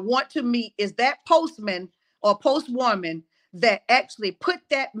that I want to meet, is that postman or postwoman that actually put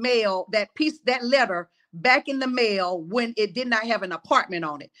that mail, that letter back in the mail when it did not have an apartment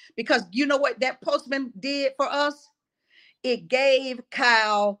on it. Because you know what that postman did for us? It gave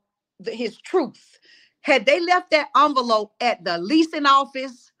Kyle his truth. Had they left that envelope at the leasing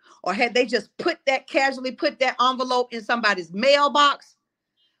office, or had they just casually put that envelope in somebody's mailbox,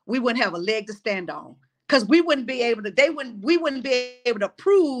 we wouldn't have a leg to stand on. Because we wouldn't be able to, we wouldn't be able to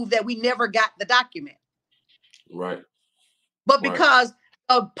prove that we never got the document. Right. But because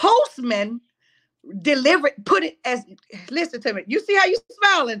a postman put it as, listen to me. You see how you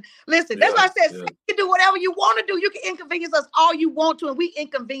smiling? Listen, that's why I said you can do whatever you want to do. You can inconvenience us all you want to, and we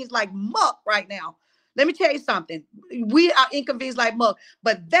inconvenience like muck right now. Let me tell you something. We are inconvenienced like muck.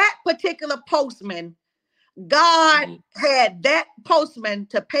 But that particular postman, God had that postman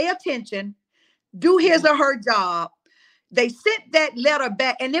to pay attention, do his or her job. They sent that letter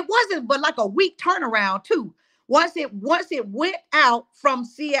back, and it wasn't but like a week turnaround too. Once it went out from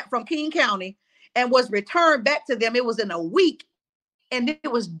King County and was returned back to them, it was in a week, and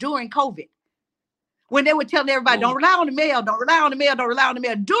it was during COVID. When they were telling everybody, don't rely on the mail, don't rely on the mail, don't rely on the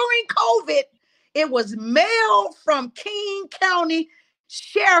mail. During COVID, it was mailed from King County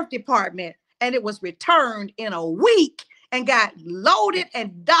Sheriff Department, and it was returned in a week and got loaded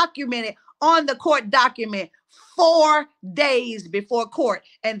and documented on the court document 4 days before court,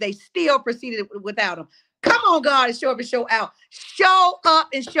 and they still proceeded without them. Come on, God, and show up and show out. Show up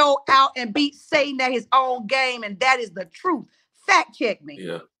and show out and beat Satan at his own game, and that is the truth. Fact check me.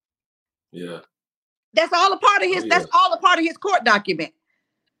 Yeah. Yeah. That's all a part of his, that's all a part of his court document.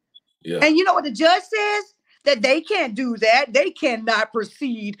 Yeah. And you know what the judge says? That they can't do that. They cannot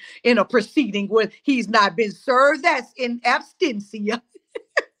proceed in a proceeding where he's not been served. That's in absentia.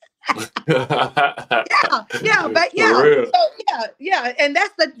 Yeah. And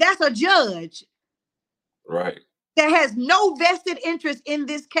that's a judge. Right. That has no vested interest in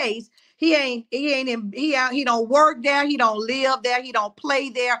this case. He don't work there. He don't live there. He don't play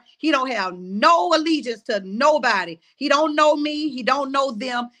there. He don't have no allegiance to nobody. He don't know me. He don't know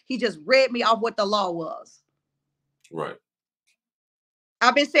them. He just read me off what the law was. Right.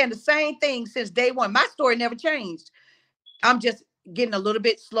 I've been saying the same thing since day one. My story never changed. I'm just getting a little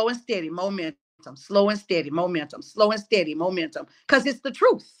bit slow and steady momentum, slow and steady momentum, slow and steady momentum, because it's the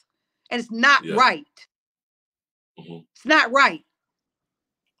truth. And it's not right. Mm-hmm. It's not right.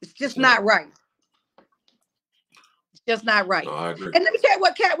 It's just not right. It's just not right. No, I agree. And let me tell you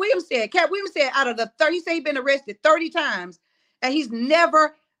what Cat Williams said. Cat Williams said out of the 30, he said he's been arrested 30 times and he's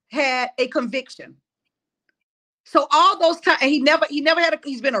never had a conviction. So all those times, and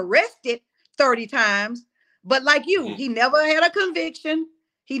he's been arrested 30 times, but like you, he never had a conviction.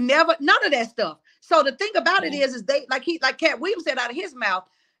 None of that stuff. So the thing about it is they, like Cat Williams said out of his mouth,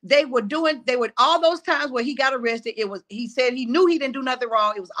 they would all those times where he got arrested. He said he knew he didn't do nothing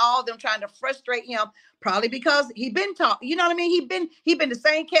wrong. It was all them trying to frustrate him, probably because he'd been taught, you know what I mean? He'd been the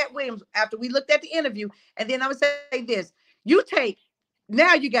same Cat Williams after we looked at the interview. And then I would say this,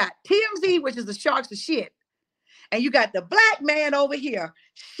 now you got TMZ, which is the sharks of shit. And you got the black man over here,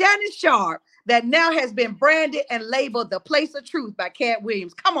 Shannon Sharp, that now has been branded and labeled the place of truth by Cat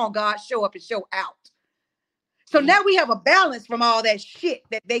Williams. Come on, God, show up and show out. So now we have a balance from all that shit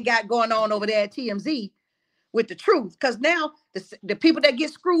that they got going on over there at TMZ with the truth. Because now the people that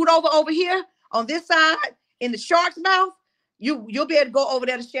get screwed over here on this side in the shark's mouth, you'll be able to go over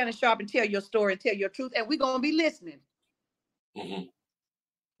there to Shannon Sharp and tell your story and tell your truth. And we're going to be listening. Mm-hmm.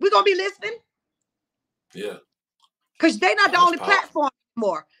 We're going to be listening. Yeah. Because they're not the only platform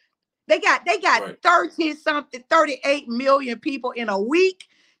anymore. They got 38 million people in a week.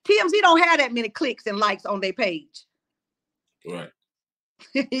 TMZ don't have that many clicks and likes on their page. Right.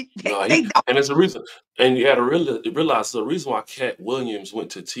 They don't. And there's a reason. And you got to realize the reason why Cat Williams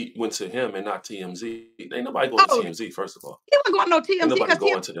went to him and not TMZ. Ain't nobody going to TMZ, first of all. He wasn't going to no TMZ. Ain't nobody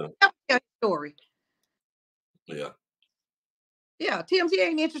going to them. Story. Yeah. Yeah, TMZ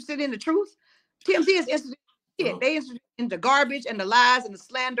ain't interested in the truth. TMZ is interested in shit. They interested in the garbage and the lies and the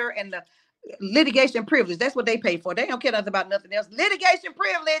slander and the litigation privilege. That's what they pay for. They don't care nothing about nothing else. Litigation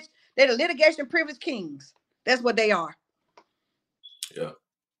privilege. They're the litigation privilege kings. That's what they are. Yeah.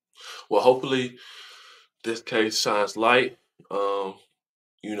 Well, hopefully this case shines light.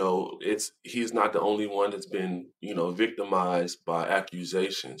 He's not the only one that's been, victimized by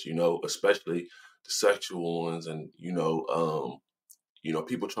accusations, especially the sexual ones and,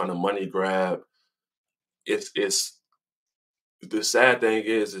 people trying to money grab. It's the sad thing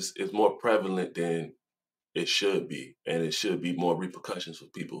is it's more prevalent than it should be. And it should be more repercussions for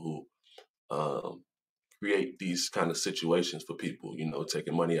people who create these kind of situations for people,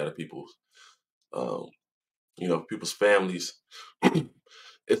 taking money out of people's people's families.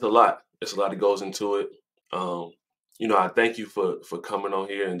 It's a lot that goes into it. I thank you for coming on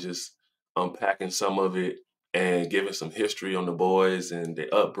here and just unpacking some of it and giving some history on the boys and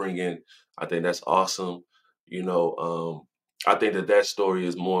their upbringing. I think that's awesome. I think that story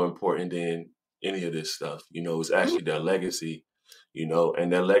is more important than any of this stuff. It's actually their legacy.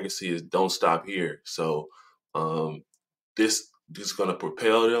 And their legacy is don't stop here. So this is going to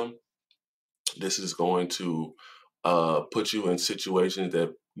propel them. This is going to put you in situations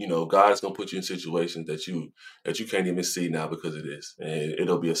that God's gonna put you in situations that you can't even see now because of this, and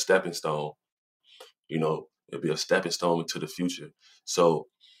it'll be a stepping stone. It'll be a stepping stone into the future. So,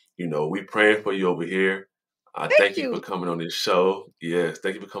 we praying for you over here. I thank you for coming on this show. Yes,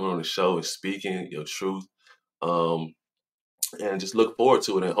 thank you for coming on the show and speaking your truth. And just look forward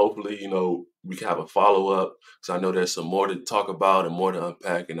to it, and hopefully, we can have a follow up because I know there's some more to talk about and more to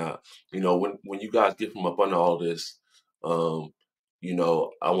unpack. And when you guys get from up under all this, I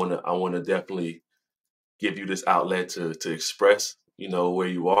wanna definitely give you this outlet to express, where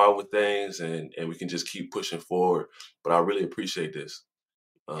you are with things, and we can just keep pushing forward. But I really appreciate this.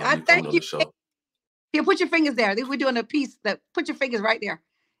 I You coming thank on you. the show. Here, put your fingers there. We're doing a piece that put your fingers right there.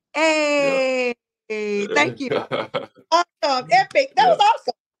 Yeah. Hey, thank you. Awesome. Epic. That was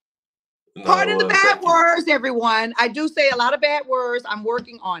awesome. No, Pardon the bad thank you. words, everyone. I do say a lot of bad words. I'm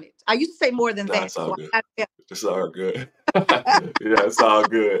working on it. I used to say more than that. It's all good. Yeah, It's all good. Yeah, it's all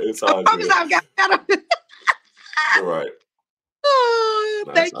good. It's all I promise good. I've got better. You're right. Oh,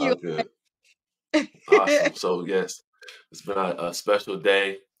 No, thank it's you. all good. Awesome. So yes, it's been a special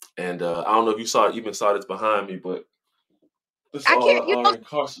day, and I don't know if you even saw this behind me, but this I all can't, our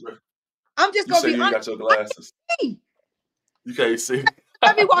incarcerated. I'm just You gonna say be you ain't honest. got your glasses. You can't see.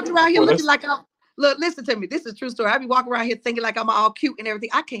 I be walking around here Well, looking like I'm. Look, listen to me. This is a true story. I be walking around here thinking like I'm all cute and everything.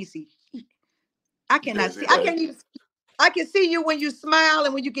 I can't see. I you cannot can't see. see I that. can't even. I can see you when you smile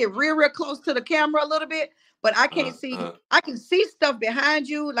and when you get real close to the camera a little bit, but I can't see. I can see stuff behind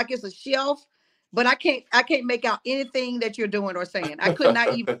you like it's a shelf, but I can't. I can't make out anything that you're doing or saying. I could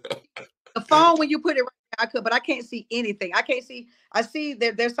not even the phone when you put it right there, I could, but I can't see anything. I can't see. I see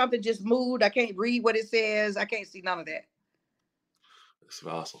that there's something just moved. I can't read what it says. I can't see none of that. It's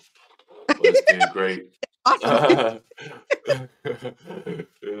awesome. Well, it's been great. Awesome.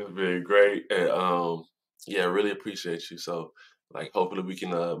 It's been great, and yeah, I really appreciate you. So, like, hopefully we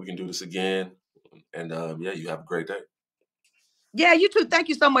can do this again, and yeah, you have a great day. Yeah, you too. Thank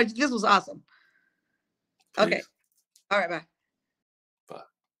you so much. This was awesome. Peace. Okay. All right. Bye. Bye.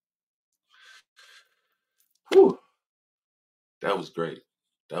 Whew. That was great.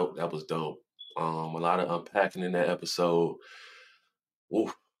 That was dope. A lot of unpacking in that episode.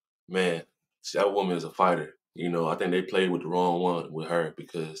 Oof, man, that woman is a fighter. I think they played with the wrong one with her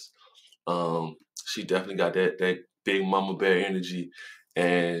because she definitely got that big mama bear energy,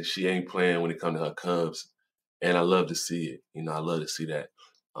 and she ain't playing when it comes to her cubs. And I love to see it. I love to see that.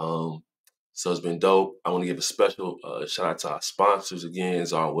 So it's been dope. I want to give a special shout out to our sponsors again,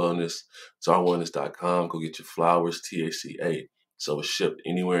 Czar Wellness, czarwellness.com. Go get your flowers, THCA. So it's shipped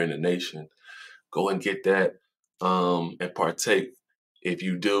anywhere in the nation. Go and get that and partake. If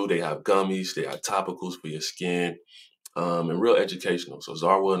you do, they have gummies, they have topicals for your skin, and real educational. So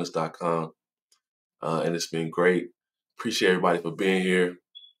czarwellness.com. And it's been great. Appreciate everybody for being here.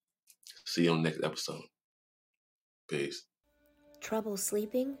 See you on the next episode. Peace. Trouble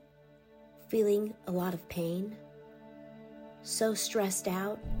sleeping? Feeling a lot of pain? So stressed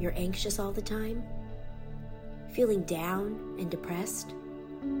out, you're anxious all the time? Feeling down and depressed?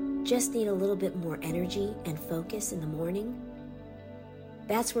 Just need a little bit more energy and focus in the morning?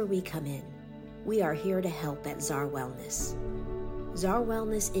 That's where we come in. We are here to help at Czar Wellness. Czar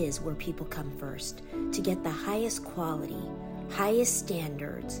Wellness is where people come first to get the highest quality, highest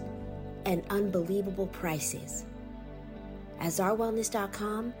standards, and unbelievable prices. At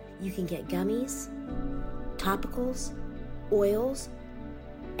czarwellness.com, you can get gummies, topicals, oils,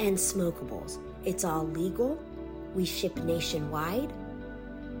 and smokables. It's all legal. We ship nationwide.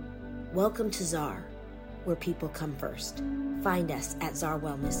 Welcome to Czar, where people come first. Find us at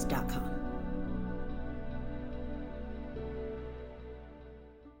czarwellness.com.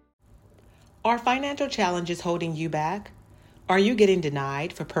 Are financial challenges holding you back? Are you getting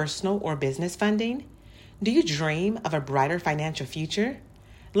denied for personal or business funding? Do you dream of a brighter financial future?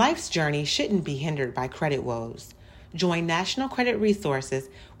 Life's journey shouldn't be hindered by credit woes. Join National Credit Resources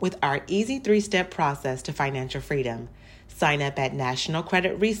with our easy 3-step process to financial freedom. Sign up at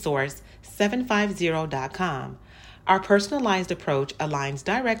nationalcreditresource750.com. Our personalized approach aligns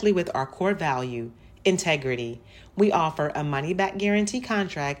directly with our core value, integrity. We offer a money-back guarantee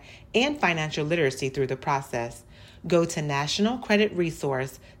contract and financial literacy through the process. Go to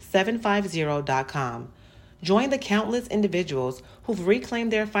nationalcreditresource750.com. Join the countless individuals who've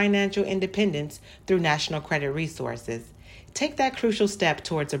reclaimed their financial independence through National Credit Resources. Take that crucial step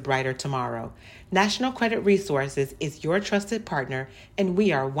towards a brighter tomorrow. National Credit Resources is your trusted partner, and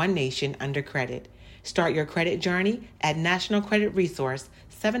we are one nation under credit. Start your credit journey at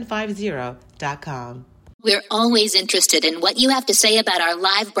nationalcreditresource750.com. We're always interested in what you have to say about our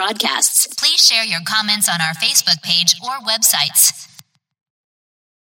live broadcasts. Please share your comments on our Facebook page or websites.